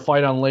spoiling for a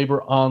fight on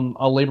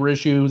a labor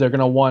issue, they're going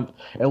to want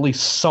at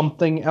least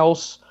something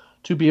else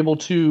to be able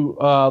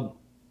to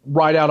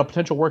ride out a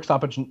potential work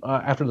stoppage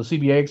after the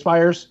CBA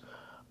expires.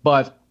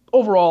 But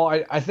overall,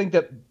 I think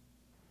that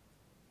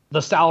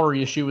the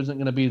salary issue isn't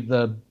going to be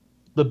the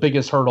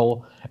biggest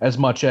hurdle as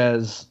much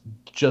as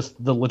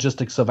just the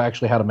logistics of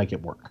actually how to make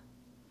it work.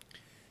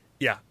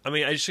 Yeah, I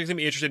mean, I just think it's going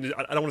to be interesting.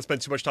 I don't want to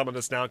spend too much time on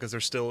this now because there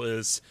still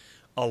is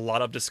a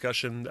lot of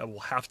discussion that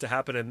will have to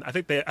happen, and I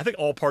think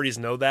all parties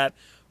know that.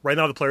 Right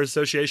now, the Players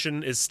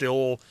Association is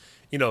still,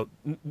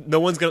 no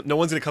one's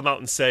gonna come out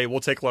and say we'll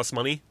take less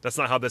money. That's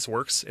not how this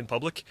works in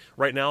public.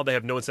 Right now, they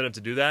have no incentive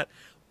to do that.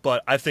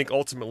 But I think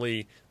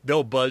ultimately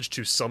they'll budge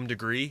to some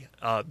degree.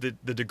 The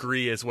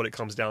degree is what it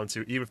comes down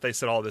to. Even if they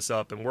set all this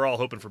up, and we're all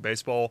hoping for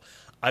baseball,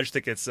 I just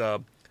think it's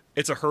a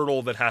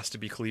hurdle that has to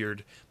be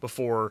cleared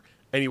before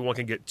anyone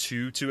can get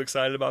too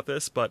excited about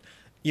this. But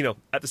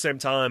at the same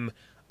time,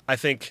 I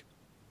think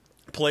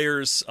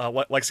players,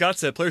 like Scott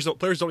said, players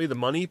don't need the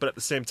money. But at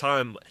the same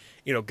time,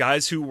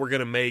 guys who were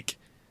going to make,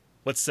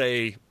 let's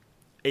say,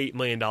 $8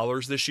 million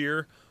this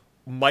year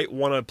might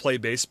want to play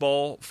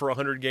baseball for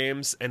 100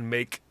 games and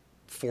make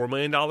 $4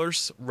 million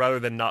rather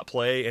than not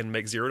play and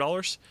make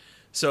 $0.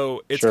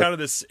 So it's kind of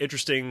this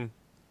interesting.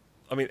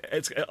 I mean,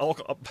 it's all,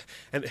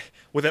 and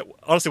with it,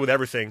 honestly, with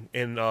everything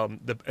in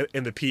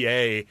the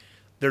PA,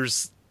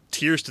 there's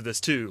tiers to this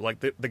too.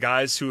 Like the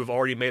guys who have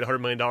already made $100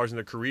 million in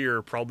their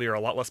career probably are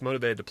a lot less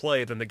motivated to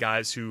play than the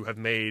guys who have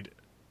made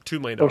 $2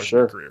 million in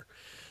their career.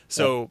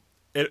 So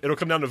it'll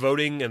come down to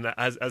voting, and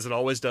as it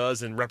always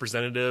does, and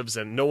representatives,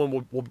 and no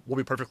one will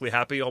be perfectly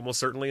happy, almost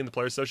certainly, in the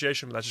Players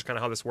Association. But that's just kind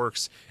of how this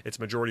works. It's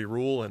majority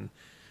rule, and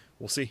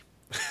we'll see.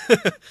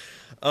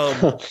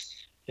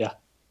 Yeah.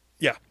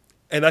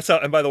 And that's how.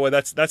 And by the way,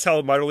 that's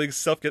how minor league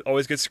stuff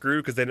always gets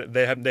screwed because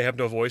they have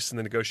no voice in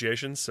the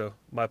negotiations. So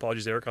my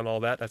apologies, Eric, on all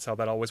that. That's how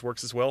that always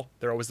works as well.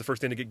 They're always the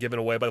first thing to get given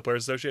away by the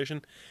Players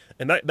Association,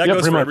 and that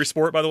goes for every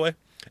sport. By the way,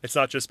 it's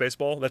not just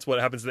baseball. That's what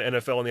happens in the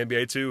NFL and the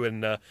NBA too.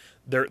 And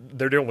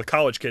they're dealing with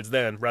college kids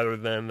then rather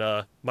than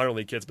minor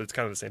league kids, but it's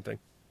kind of the same thing.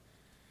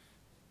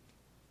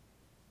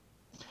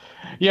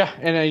 Yeah,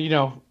 and you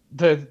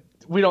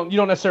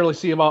don't necessarily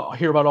hear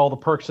about all the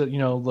perks that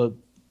the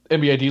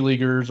NBA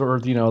D-leaguers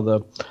or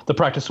the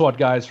practice squad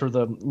guys for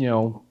the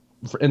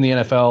in the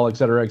NFL, et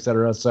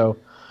cetera. So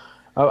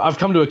I've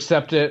come to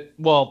accept it.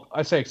 Well,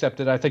 I say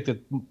accept it. I think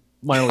that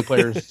minor league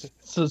players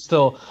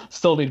still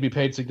need to be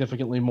paid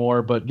significantly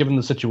more. But given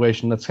the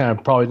situation, that's kind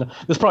of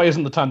this probably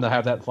isn't the time to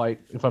have that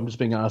fight. If I'm just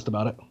being honest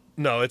about it.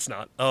 No, it's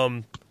not.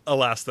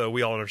 Alas, though,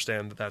 we all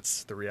understand that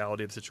that's the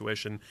reality of the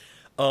situation.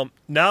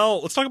 Now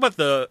let's talk about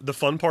the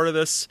fun part of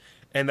this,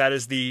 and that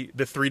is the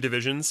three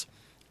divisions.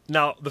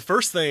 Now, the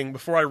first thing,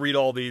 before I read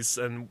all these,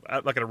 and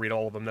I'm not going to read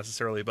all of them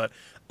necessarily, but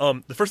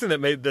the first thing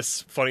that made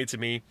this funny to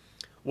me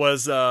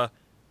was,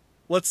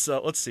 let's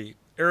see,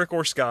 Eric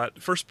or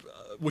Scott, first,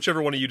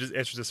 whichever one of you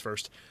answers this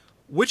first.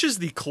 Which is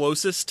the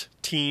closest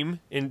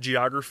team in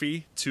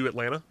geography to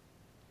Atlanta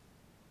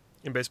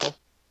in baseball?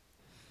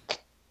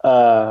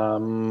 I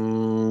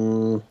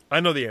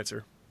know the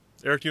answer.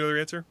 Eric, do you know the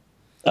answer?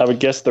 I would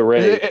guess the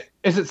Rays.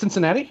 Is it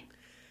Cincinnati?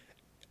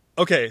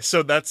 Okay,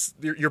 so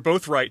you're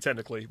both right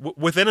technically.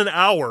 Within an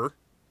hour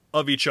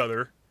of each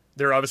other,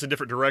 they're obviously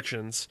different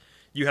directions.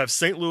 You have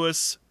St.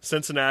 Louis,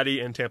 Cincinnati,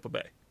 and Tampa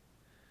Bay.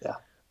 Yeah,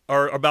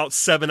 are about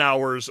 7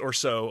 hours or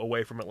so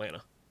away from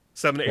Atlanta.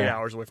 7 to 8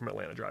 hours away from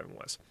Atlanta driving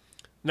wise.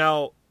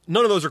 Now,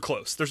 none of those are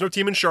close. There's no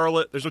team in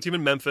Charlotte. There's no team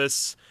in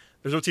Memphis.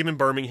 There's no team in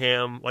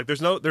Birmingham. Like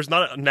there's not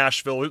a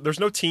Nashville. There's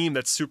no team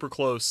that's super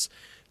close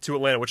to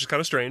Atlanta, which is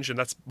kind of strange. And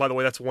that's, by the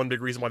way, that's one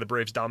big reason why the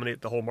Braves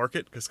dominate the whole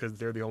market, because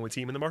they're the only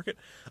team in the market.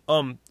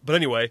 But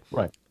anyway,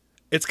 right.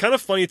 It's kind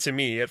of funny to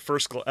me at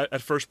first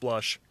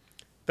blush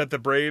that the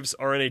Braves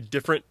are in a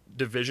different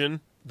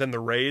division than the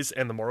Rays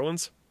and the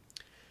Marlins.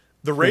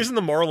 The Rays and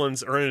the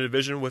Marlins are in a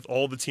division with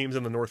all the teams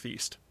in the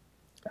Northeast.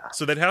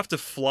 So they'd have to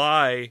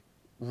fly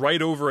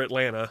right over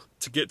Atlanta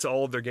to get to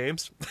all of their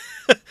games,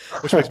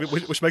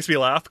 which makes me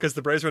laugh because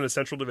the Braves are in a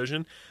Central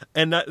Division,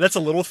 and that's a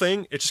little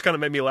thing. It just kind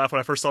of made me laugh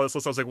when I first saw this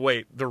list. I was like,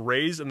 wait, the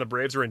Rays and the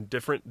Braves are in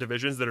different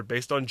divisions that are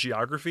based on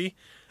geography?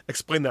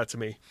 Explain that to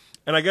me.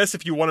 And I guess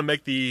if you want to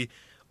make the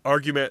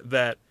argument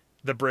that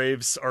the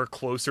Braves are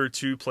closer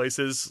to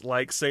places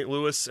like St.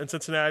 Louis and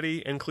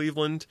Cincinnati and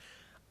Cleveland,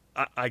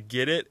 I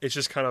get it. It's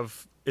just kind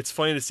of it's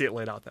funny to see it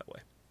laid out that way.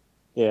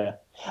 Yeah.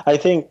 I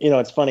think,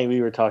 it's funny.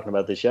 We were talking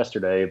about this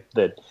yesterday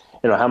that,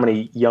 how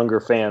many younger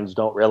fans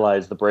don't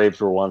realize the Braves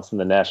were once in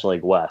the National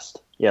League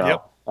West,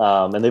 Yep.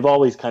 And they've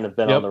always kind of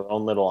been on their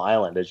own little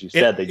island, as you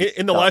said.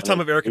 In the lifetime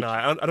of Eric and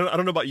I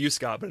don't know about you,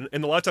 Scott, but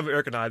in the lifetime of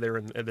Eric and I, they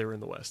were in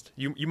the West.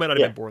 You might not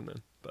have been born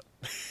then, but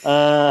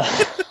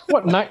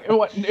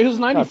what? It was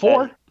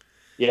 94.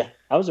 Yeah,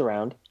 I was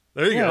around.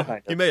 There you go.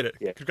 You made it.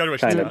 Yeah.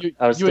 Congratulations.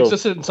 You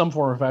existed in some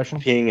form or fashion.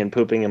 Peeing and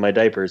pooping in my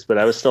diapers, but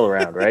I was still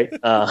around, right?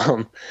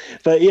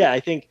 But yeah, I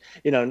think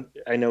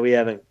I know we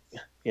haven't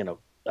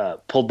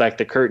pulled back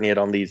the curtain yet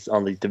on these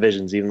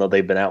divisions, even though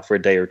they've been out for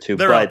a day or two.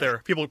 They're out there.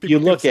 People you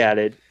look at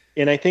it,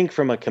 and I think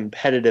from a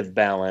competitive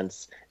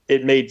balance,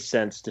 it made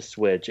sense to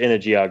switch in a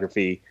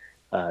geography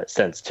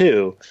sense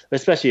too,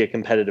 especially a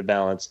competitive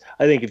balance.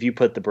 I think if you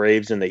put the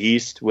Braves in the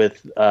East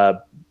with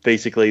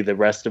basically the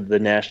rest of the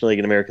National League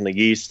and American League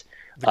East,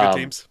 the good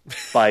teams,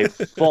 by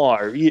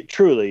far,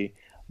 truly,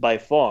 by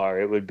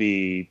far, it would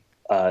be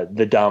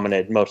the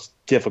dominant, most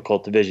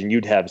difficult division.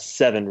 You'd have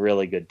 7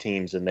 really good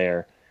teams in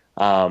there.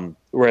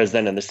 Whereas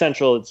then in the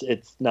Central,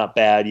 it's not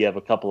bad. You have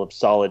a couple of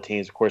solid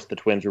teams. Of course, the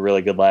Twins were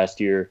really good last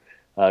year.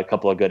 A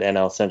couple of good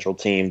NL Central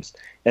teams.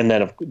 And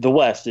then the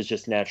West is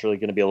just naturally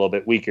going to be a little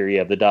bit weaker. You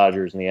have the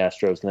Dodgers and the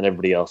Astros, and then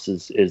everybody else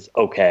is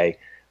okay.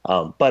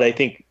 But I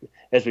think,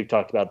 as we've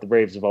talked about, the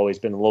Braves have always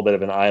been a little bit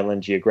of an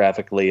island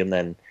geographically, and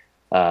then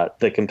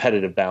the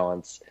competitive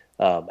balance.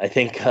 I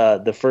think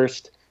the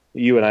first,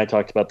 you and I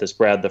talked about this,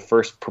 Brad, the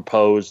first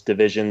proposed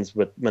divisions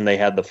when they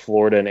had the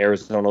Florida and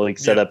Arizona League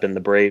set up, and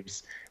the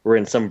Braves were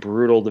in some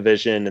brutal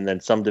division, and then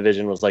some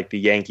division was like the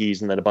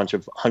Yankees and then a bunch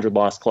of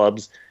 100-loss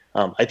clubs.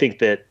 I think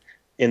that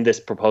in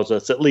this proposal,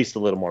 it's at least a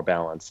little more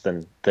balanced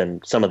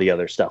than some of the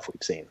other stuff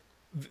we've seen.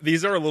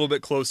 These are a little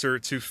bit closer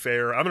to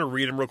fair. I'm going to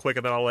read them real quick,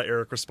 and then I'll let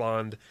Eric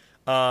respond.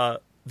 The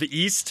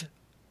East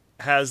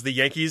has the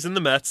Yankees and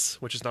the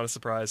Mets, which is not a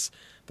surprise.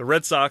 The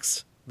Red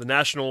Sox, the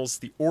Nationals,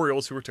 the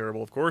Orioles, who are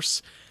terrible, of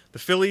course, the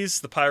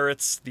Phillies, the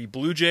Pirates, the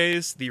Blue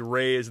Jays, the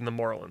Rays, and the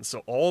Marlins. So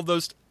all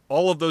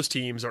of those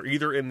teams are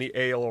either in the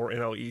AL or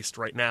NL East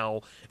right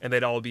now, and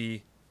they'd all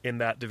be in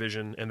that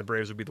division, and the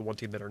Braves would be the one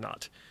team that are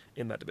not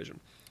in that division.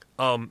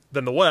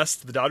 Then the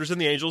West, the Dodgers and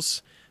the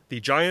Angels, the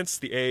Giants,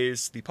 the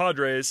A's, the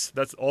Padres,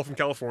 that's all from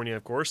California,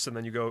 of course, and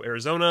then you go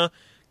Arizona,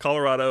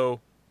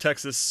 Colorado,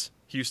 Texas,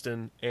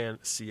 Houston, and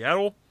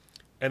Seattle.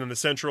 And then the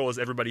Central is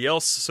everybody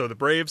else, so the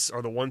Braves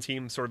are the one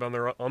team sort of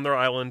on their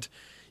island.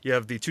 You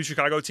have the 2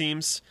 Chicago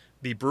teams,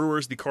 the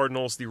Brewers, the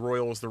Cardinals, the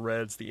Royals, the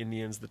Reds, the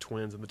Indians, the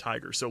Twins, and the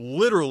Tigers. So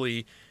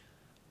literally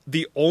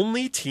the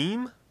only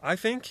team, I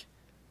think,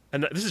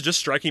 and this is just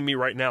striking me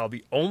right now,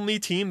 the only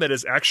team that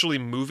is actually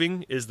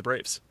moving is the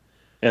Braves.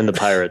 And the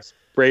Pirates.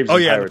 Braves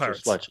and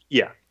Pirates.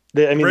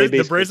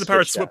 The Braves and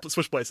Pirates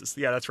switch places.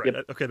 Yeah, that's right.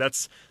 Yep. Okay,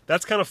 that's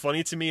kind of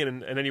funny to me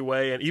in any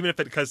way, and even if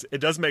because it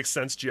does make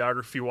sense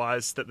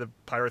geography-wise that the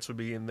Pirates would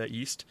be in the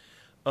East.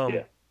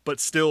 But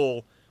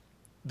still,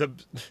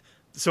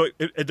 so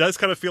it does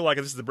kind of feel like,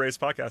 this is the Braves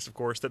podcast, of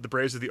course, that the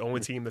Braves are the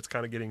only team that's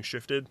kind of getting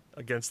shifted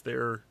against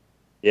their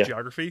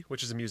geography,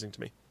 which is amusing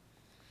to me.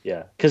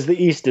 Yeah, because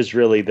the East is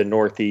really the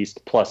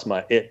Northeast plus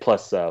Florida.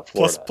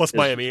 Plus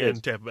Miami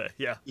and Tampa Bay.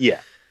 Yeah. Yeah.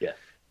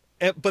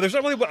 But there's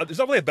not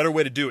really a better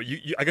way to do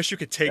it. I guess you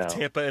could take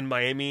Tampa and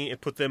Miami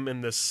and put them in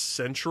the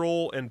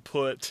Central and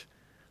put,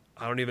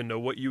 I don't even know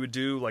what you would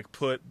do, like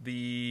put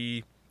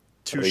the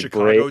 2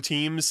 Chicago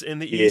teams in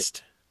the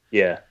East.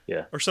 Yeah.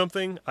 Or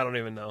something. I don't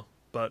even know,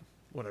 but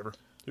whatever.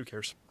 Who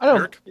cares? I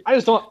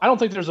don't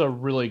think there's a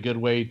really good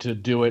way to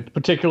do it,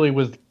 particularly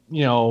with,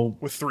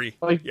 with 3.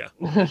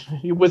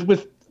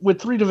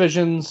 With 3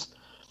 divisions.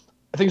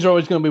 Things are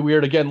always going to be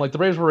weird. Again, like the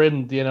Braves were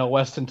in the NL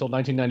West until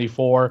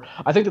 1994.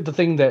 I think that the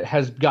thing that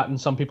has gotten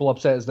some people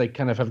upset is they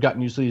kind of have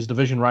gotten used to these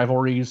division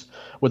rivalries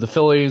with the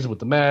Phillies, with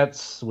the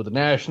Mets, with the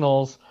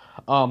Nationals.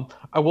 I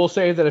will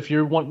say that if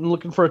you're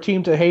looking for a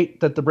team to hate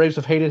that the Braves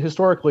have hated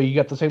historically, you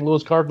got the St.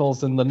 Louis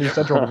Cardinals in the new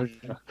Central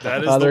Division.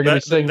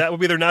 That would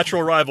be their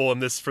natural rival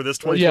for this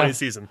 2020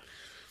 season.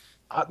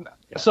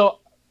 So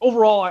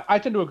overall, I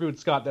tend to agree with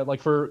Scott that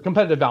like for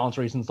competitive balance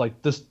reasons,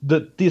 like this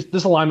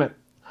alignment.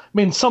 I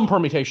mean, some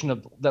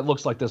permutation that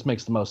looks like this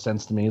makes the most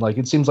sense to me. Like,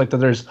 it seems like that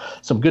there's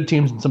some good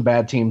teams and some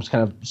bad teams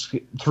kind of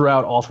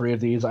throughout all 3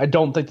 of these. I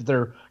don't think that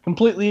they're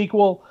completely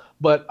equal,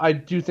 but I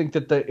do think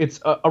that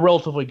it's a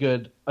relatively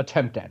good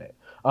attempt at it.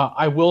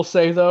 I will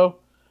say, though,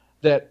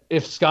 that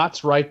if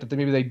Scott's right, that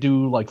maybe they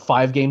do like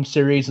 5-game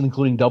series,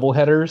 including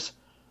doubleheaders,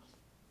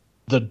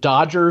 the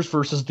Dodgers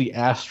versus the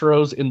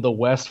Astros in the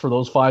West for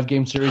those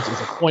 5-game series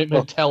is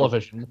appointment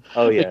television.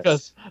 Oh,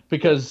 yes.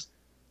 Because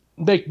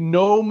make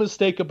no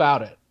mistake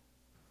about it,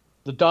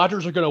 the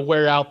Dodgers are going to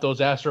wear out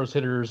those Astros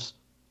hitters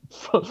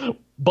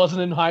buzzing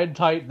in high and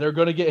tight. They're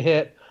going to get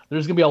hit.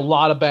 There's going to be a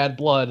lot of bad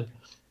blood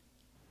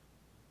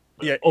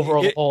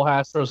over the whole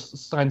Astros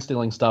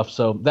sign-stealing stuff.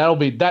 So that'll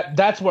be that.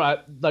 That's what I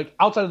like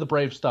outside of the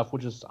Braves stuff,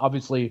 which is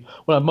obviously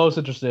what I'm most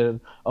interested in.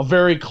 A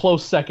very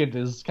close second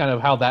is kind of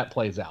how that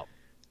plays out.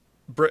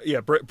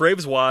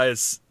 Braves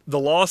wise, the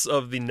loss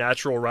of the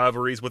natural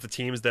rivalries with the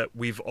teams that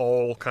we've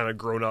all kind of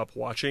grown up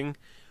watching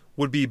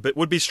would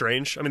be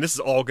strange. I mean, this is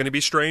all going to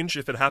be strange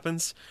if it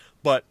happens,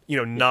 but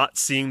not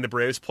seeing the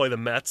Braves play the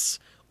Mets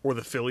or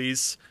the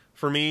Phillies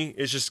for me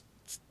is just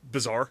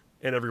bizarre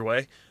in every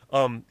way.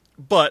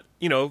 But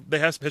they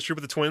have some history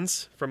with the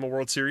Twins from a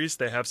World Series.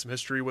 They have some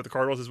history with the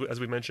Cardinals, as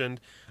we mentioned.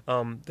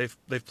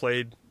 They've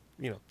played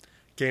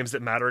games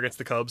that matter against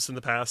the Cubs in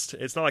the past.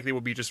 It's not like they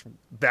would be just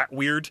that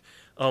weird.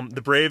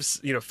 The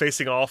Braves,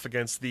 facing off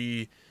against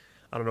the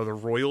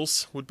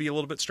Royals would be a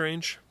little bit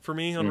strange for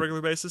me on a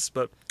regular basis.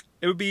 But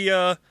it would be,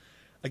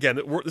 again,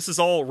 this is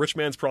all rich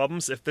man's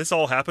problems. If this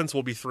all happens,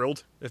 we'll be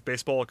thrilled if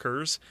baseball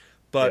occurs.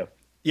 But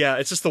yeah,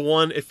 it's just the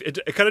one. If it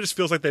kind of just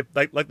feels like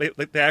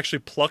they actually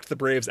plucked the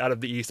Braves out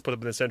of the East, put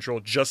them in the Central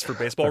just for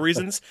baseball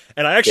reasons,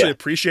 and I actually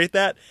appreciate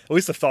that. At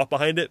least the thought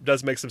behind it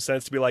does make some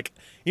sense to be like,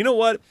 you know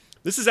what,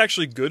 this is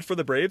actually good for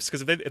the Braves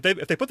because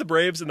if they put the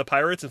Braves and the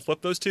Pirates and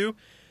flip those two,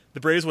 the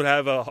Braves would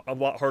have a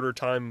lot harder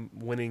time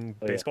winning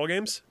baseball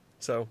games.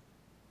 So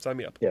sign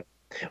me up. Yeah.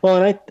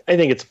 Well, and I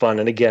think it's fun.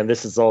 And again,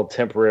 this is all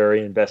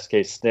temporary and best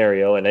case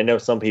scenario. And I know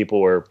some people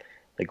were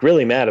like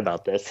really mad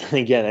about this. And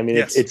again, I mean,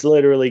 it's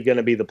literally going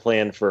to be the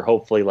plan for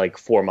hopefully like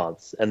 4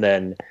 months, and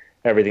then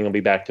everything will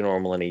be back to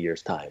normal in a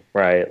year's time,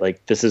 right?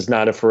 Like this is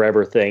not a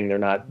forever thing. They're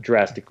not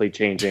drastically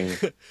changing.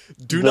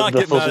 Do not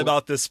get mad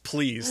about this,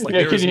 please. Like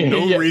there is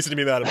no reason to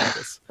be mad about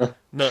this.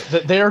 No,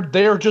 they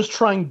are just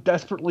trying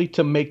desperately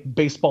to make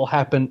baseball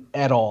happen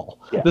at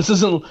all. Yeah. This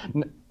isn't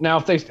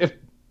now.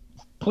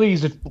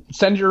 Please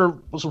send your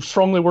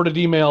strongly worded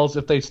emails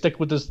if they stick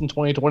with this in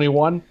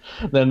 2021.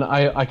 Then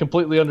I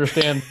completely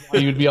understand why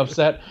you'd be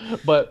upset.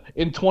 But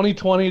in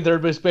 2020, they're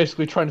just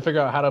basically trying to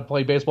figure out how to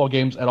play baseball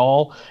games at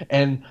all.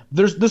 And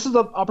this is an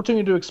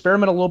opportunity to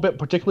experiment a little bit,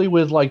 particularly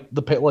with like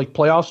the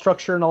playoff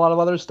structure and a lot of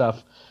other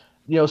stuff.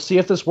 See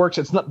if this works.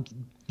 It's not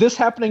this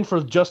happening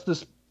for just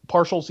this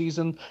partial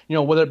season.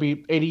 Whether it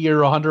be 80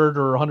 or 100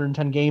 or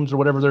 110 games or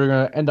whatever they're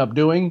going to end up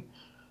doing,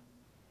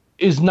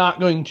 is not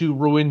going to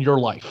ruin your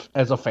life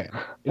as a fan.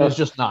 It is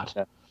just not.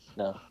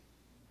 No.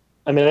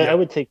 I mean, I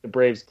would take the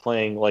Braves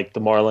playing like the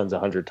Marlins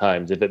 100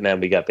 times if it meant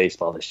we got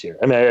baseball this year.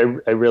 I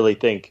mean, I really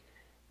think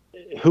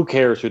who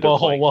cares who they're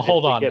playing? Well,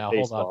 hold on now.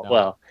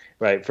 Well,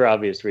 right, for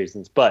obvious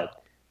reasons.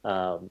 But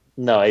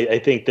no, I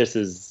think this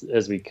is,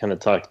 as we kind of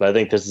talked about, I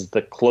think this is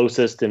the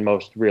closest and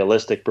most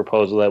realistic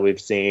proposal that we've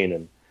seen.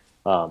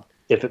 And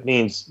if it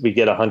means we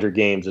get 100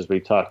 games, as we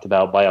talked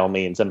about, by all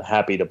means, I'm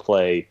happy to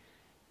play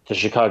the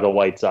Chicago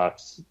White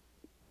Sox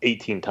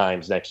 18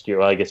 times next year.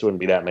 Well, I guess it wouldn't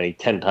be that many,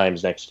 10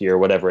 times next year,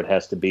 whatever it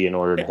has to be in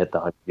order to hit the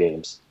 100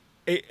 games.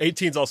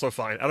 18 is also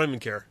fine. I don't even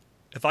care.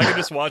 If I could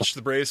just watch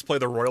the Braves play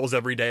the Royals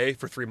every day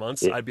for 3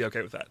 months, I'd be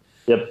okay with that.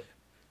 Yep.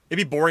 It'd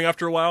be boring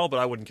after a while, but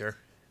I wouldn't care.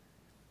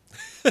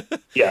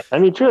 Yeah, I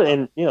mean, true.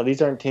 And,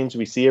 these aren't teams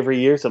we see every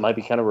year, so it might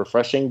be kind of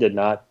refreshing to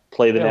not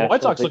play the National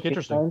White Sox look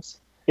interesting. Times.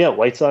 Yeah,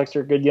 White Sox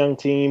are a good young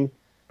team.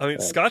 I mean,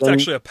 Scott's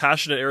actually a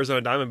passionate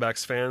Arizona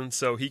Diamondbacks fan,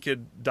 so he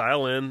could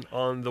dial in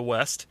on the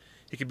West.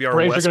 He could be our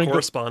West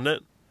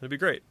correspondent. It'd be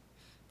great.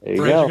 There you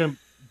go.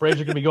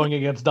 Braves are going to be going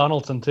against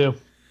Donaldson, too.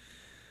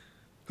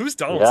 Who's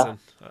Donaldson?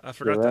 Yeah. I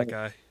forgot that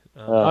guy.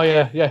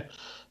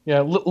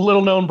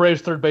 Little known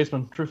Braves third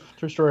baseman.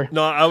 True story.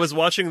 No, I was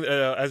watching,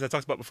 as I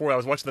talked about before, I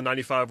was watching the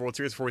 95 World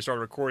Series before we started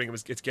recording.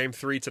 It's Game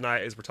 3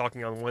 tonight as we're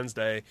talking on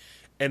Wednesday,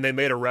 and they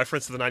made a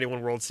reference to the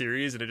 91 World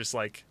Series, and it just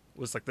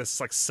was like this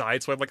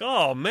side swipe, like,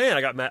 oh man,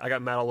 I got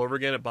mad all over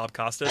again at Bob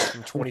Costas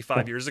from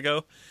 25 years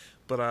ago.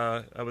 But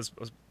I was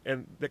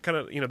and that kind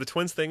of the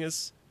Twins thing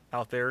is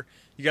out there.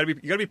 You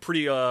gotta be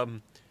pretty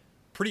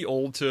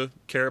old to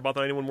care about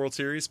the 91 World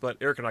Series, but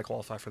Eric and I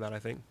qualify for that, I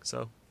think.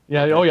 So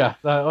yeah, okay.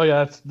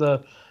 That's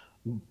the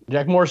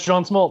Jack Morris,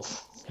 John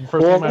Smoltz.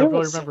 First name I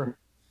really remember.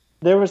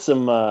 There was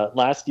some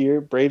last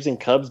year, Braves and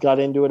Cubs got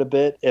into it a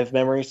bit, if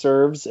memory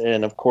serves,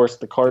 and of course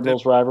the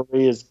Cardinals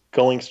rivalry is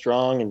going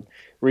strong, and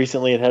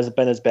recently it hasn't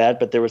been as bad,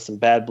 but there was some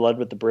bad blood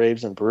with the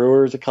Braves and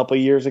Brewers a couple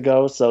of years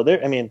ago. So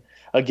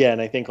again,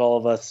 I think all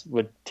of us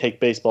would take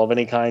baseball of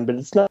any kind, but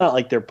it's not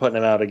like they're putting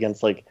it out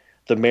against like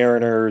the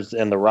Mariners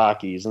and the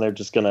Rockies, and they're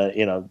just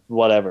gonna,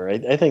 whatever.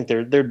 I think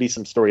there'd be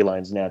some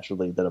storylines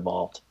naturally that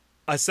evolved.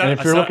 I sat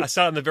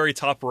in the very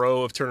top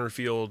row of Turner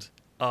Field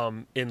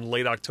in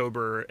late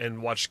October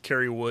and watched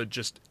Kerry Wood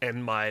just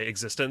end my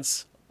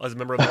existence as a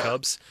member of the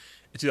Cubs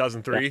in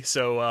 2003. Yeah.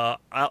 So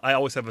I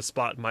always have a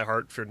spot in my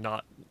heart for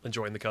not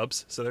enjoying the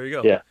Cubs. So there you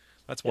go. Yeah,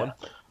 that's one.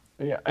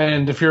 Yeah,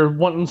 and if you're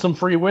wanting some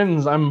free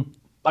wins, I'm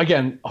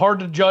again hard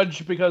to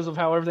judge because of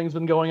how everything's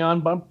been going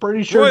on, but I'm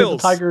pretty sure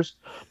that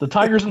the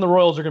Tigers and the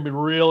Royals are going to be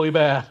really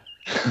bad.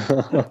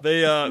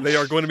 They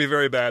are going to be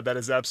very bad. That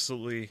is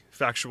absolutely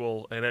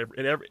factual. And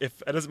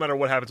if it doesn't matter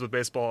what happens with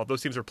baseball, if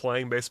those teams are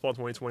playing baseball in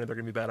 2020, they're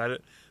going to be bad at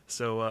it.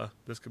 So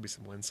this could be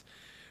some wins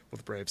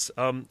with the Braves.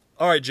 All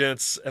right,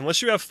 gents.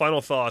 Unless you have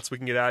final thoughts, we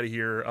can get out of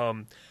here.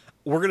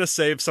 we're going to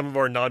save some of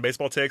our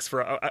non-baseball takes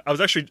for. I was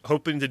actually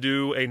hoping to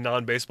do a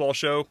non-baseball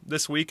show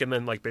this week, and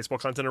then like baseball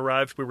content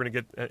arrived. We were going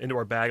to get into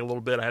our bag a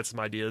little bit. I had some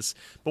ideas,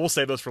 but we'll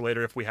save those for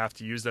later if we have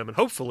to use them. And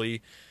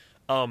hopefully,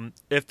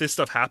 if this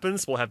stuff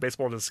happens, we'll have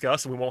baseball to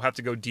discuss, and we won't have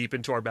to go deep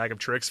into our bag of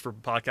tricks for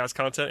podcast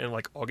content in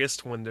like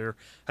August when there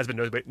has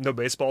been no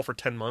baseball for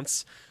 10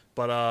 months.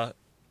 But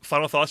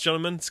final thoughts,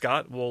 gentlemen.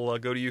 Scott, we'll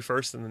go to you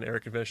first, and then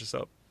Eric can finish this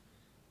up.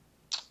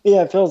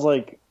 Yeah, it feels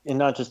like, and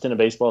not just in a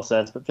baseball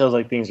sense, but it feels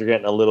like things are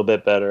getting a little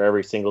bit better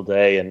every single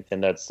day,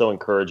 and that's so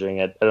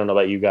encouraging. I don't know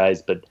about you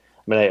guys, but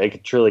I mean, I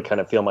could truly kind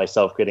of feel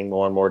myself getting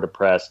more and more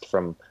depressed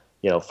from,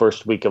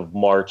 first week of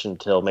March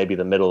until maybe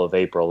the middle of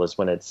April is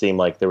when it seemed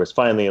like there was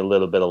finally a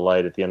little bit of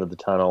light at the end of the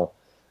tunnel.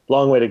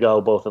 Long way to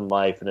go, both in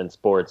life and in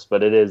sports,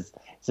 but it's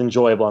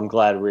enjoyable. I'm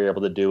glad we were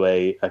able to do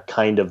a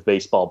kind of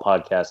baseball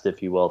podcast,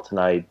 if you will,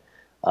 tonight.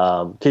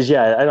 Because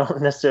I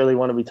don't necessarily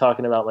want to be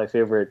talking about my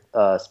favorite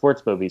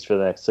sports movies for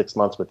the next 6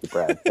 months with you,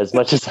 Brad, as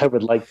much as I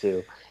would like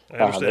to.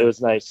 It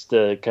was nice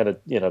to kind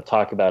of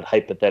talk about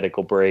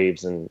hypothetical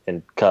Braves and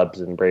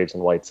Cubs and Braves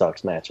and White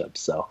Sox matchups.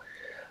 So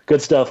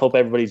good stuff. Hope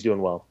everybody's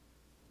doing well.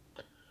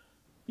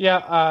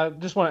 Yeah,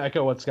 just want to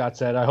echo what Scott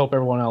said. I hope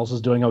everyone else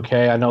is doing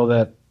okay. I know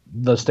that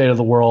the state of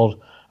the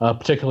world,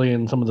 particularly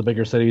in some of the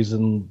bigger cities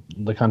in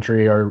the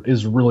country,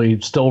 is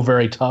really still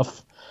very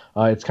tough.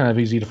 It's kind of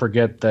easy to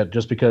forget that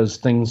just because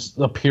things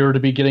appear to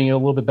be getting a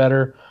little bit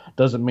better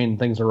doesn't mean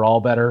things are all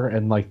better.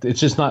 And like, it's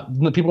just not,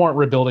 people aren't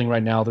rebuilding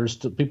right now.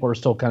 People are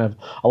still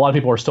a lot of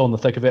people are still in the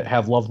thick of it,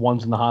 have loved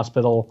ones in the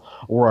hospital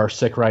or are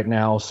sick right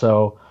now.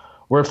 So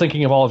we're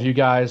thinking of all of you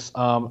guys.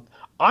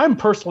 I'm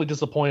personally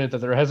disappointed that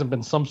there hasn't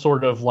been some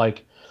sort of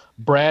like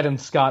Brad and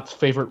Scott's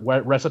favorite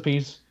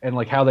recipes and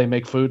like how they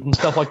make food and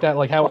stuff like that.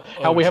 Like how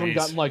we haven't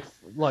gotten like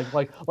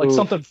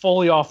something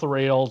fully off the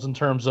rails in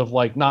terms of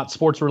like not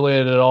sports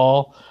related at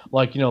all.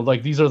 Like,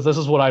 this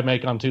is what I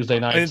make on Tuesday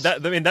nights.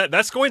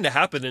 That's going to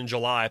happen in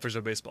July if there's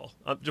no baseball.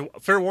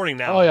 Fair warning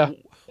now. Oh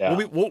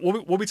yeah.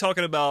 We'll be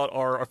talking about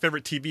our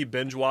favorite TV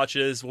binge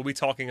watches. We'll be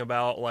talking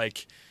about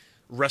like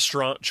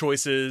restaurant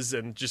choices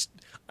and just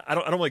I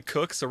don't like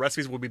cook, so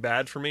recipes will be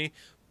bad for me.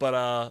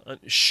 But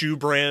shoe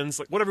brands,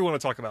 like whatever you want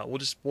to talk about,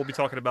 we'll be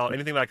talking about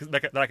anything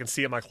that I can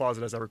see in my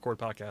closet as I record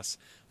podcasts.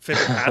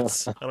 Favorite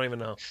hats, I don't even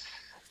know.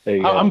 There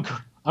you go.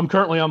 I'm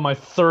currently on my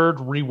third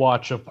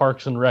rewatch of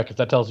Parks and Rec. If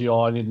that tells you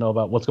all I need to know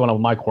about what's going on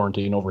with my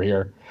quarantine over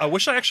here. I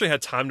wish I actually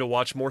had time to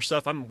watch more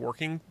stuff. I'm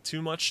working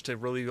too much to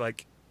really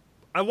like.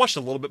 I watched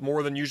a little bit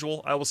more than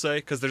usual, I will say,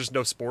 because there's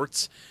no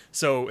sports.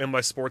 So in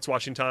my sports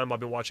watching time, I've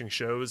been watching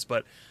shows,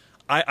 but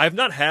I've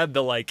not had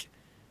the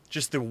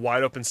just the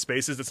wide open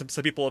spaces that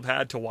some people have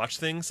had to watch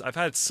things. I've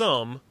had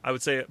some, I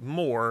would say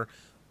more,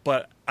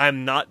 but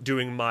I'm not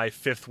doing my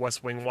fifth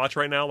West Wing watch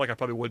right now like I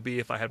probably would be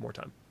if I had more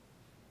time.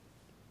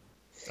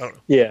 I don't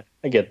know. Yeah,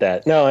 I get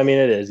that. No, I mean,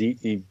 it is.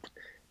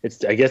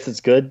 I guess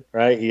it's good,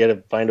 right? You got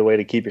to find a way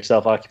to keep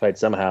yourself occupied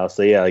somehow.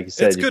 So yeah, like you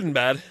said, it's good and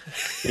bad.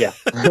 Yeah,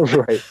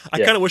 right. I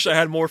kind of wish I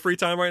had more free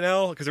time right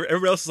now because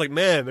everybody else is like,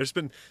 man, there's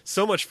been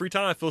so much free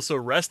time. I feel so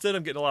rested.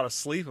 I'm getting a lot of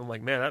sleep. I'm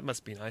like, man, that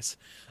must be nice.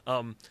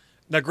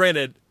 Now,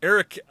 granted,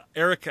 Eric,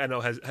 I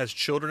know has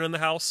children in the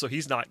house, so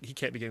he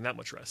can't be getting that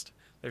much rest.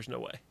 There's no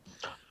way.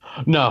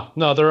 No,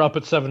 they're up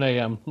at 7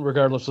 a.m.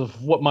 regardless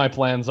of what my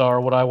plans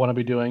are, what I want to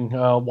be doing,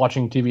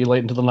 watching TV late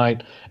into the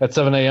night at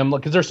 7 a.m.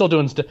 because they're still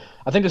doing.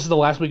 I think this is the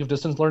last week of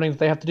distance learning that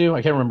they have to do.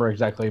 I can't remember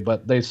exactly,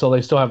 but they're still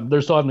having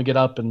to get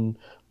up and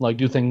like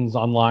do things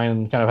online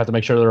and kind of have to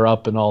make sure they're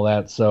up and all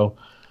that. So,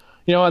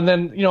 and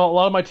then a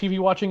lot of my TV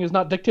watching is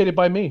not dictated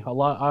by me.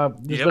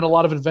 There's been a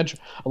lot of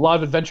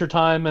Adventure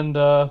Time and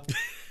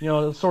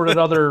assorted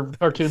other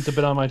cartoons have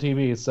been on my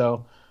TV.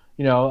 So,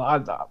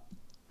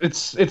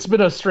 It's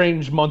been a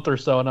strange month or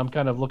so, and I'm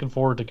kind of looking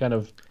forward to kind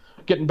of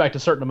getting back to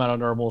a certain amount of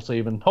normalcy.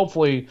 Even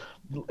hopefully,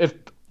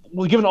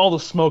 given all the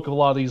smoke of a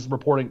lot of this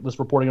reporting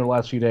over the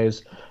last few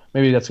days,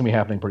 maybe that's gonna be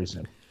happening pretty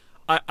soon.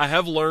 I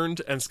have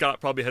learned, and Scott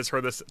probably has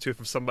heard this too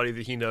from somebody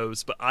that he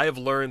knows, but I have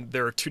learned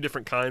there are two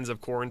different kinds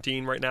of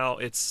quarantine right now.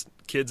 It's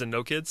kids and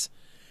no kids.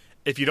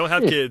 If you don't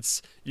have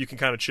kids, you can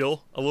kind of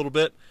chill a little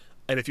bit.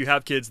 And if you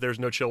have kids, there's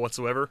no chill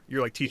whatsoever.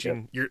 You're like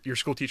teaching your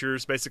school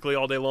teachers basically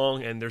all day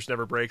long, and there's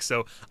never breaks.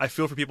 So I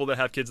feel for people that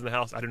have kids in the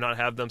house. I do not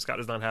have them. Scott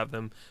does not have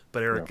them.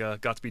 But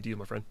Eric, Godspeed to you,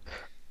 my friend.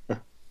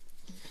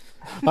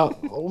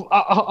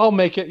 I'll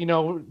make it.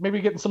 Maybe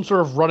getting some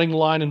sort of running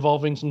line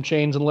involving some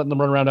chains and letting them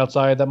run around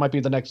outside. That might be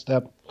the next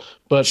step.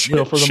 But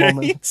for the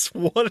moment,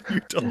 what are you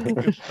talking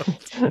about?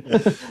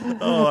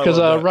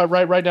 Because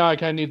right now I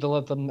kind of need to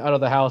let them out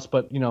of the house,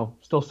 but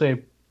still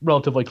stay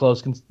relatively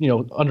close,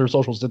 under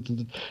social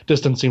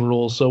distancing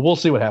rules. So we'll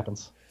see what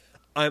happens.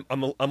 I'm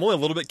only a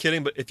little bit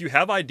kidding, but if you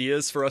have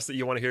ideas for us that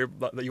you want to hear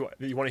that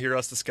you want to hear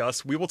us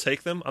discuss, we will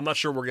take them. I'm not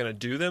sure we're going to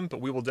do them, but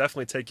we will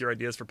definitely take your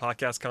ideas for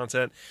podcast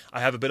content.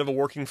 I have a bit of a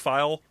working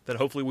file that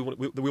hopefully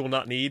we will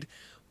not need,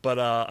 but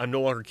I'm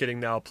no longer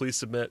kidding now. Please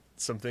submit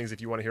some things if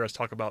you want to hear us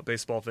talk about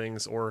baseball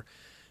things or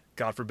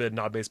God forbid,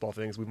 not baseball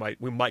things, we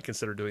might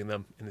consider doing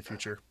them in the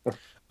future.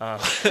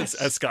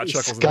 As Scott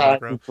chuckles in the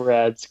background. And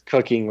Brad's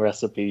cooking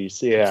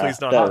recipes. Yeah, Please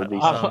not that that. would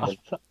be something.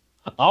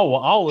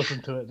 I'll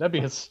listen to it. That'd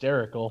be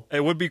hysterical.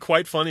 It would be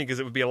quite funny because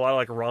it would be a lot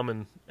like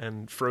ramen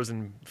and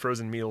frozen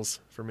meals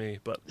for me.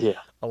 But Yeah.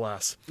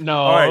 alas, No,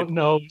 All right.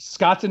 no.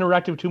 Scott's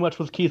interacting too much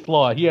with Keith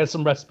Law. He has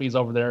some recipes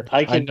over there.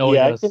 I know he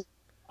does.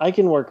 I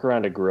can work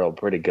around a grill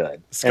pretty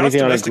good. Scott's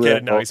Anything on a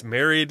domesticated grill, now. He's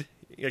married.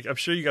 I'm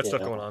sure you got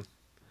stuff Yeah. going on.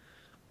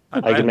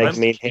 I can make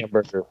meat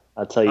hamburger.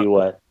 I'll tell you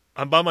what.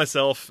 I'm by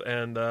myself,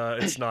 and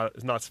it's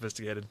not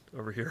sophisticated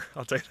over here.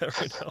 I'll tell you that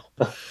right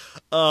now.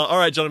 All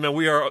right, gentlemen,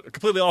 we are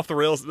completely off the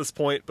rails at this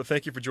point, but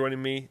thank you for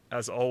joining me.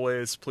 As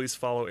always, please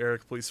follow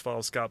Eric. Please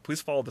follow Scott.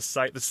 Please follow the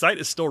site. The site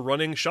is still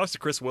running. Shouts to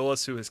Chris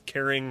Willis, who is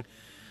carrying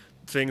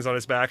things on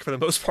his back for the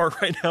most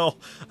part right now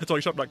at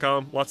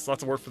TalkShop.com. Lots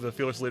of work for the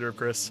fearless leader of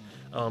Chris,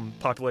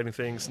 populating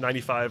things.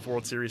 95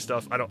 World Series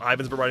stuff.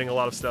 Ivan's been writing a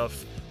lot of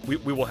stuff. We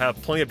will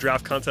have plenty of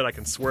draft content. I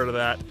can swear to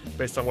that,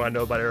 based on what I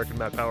know about Eric and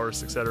Matt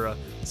Powers, etc.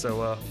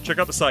 So check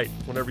out the site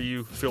whenever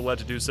you feel led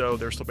to do so.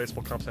 There's still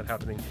baseball content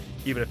happening,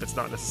 even if it's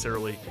not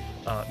necessarily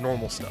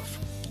normal stuff.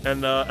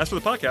 And as for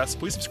the podcast,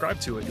 please subscribe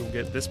to it. You'll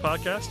get this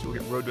podcast. You'll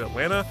get Road to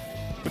Atlanta.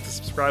 Click the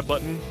subscribe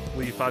button,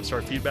 leave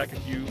 5-star feedback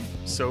if you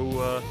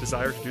so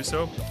desire to do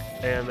so.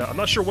 And I'm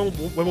not sure when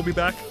we'll be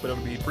back, but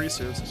it'll be pretty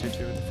soon, so stay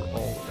tuned for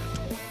all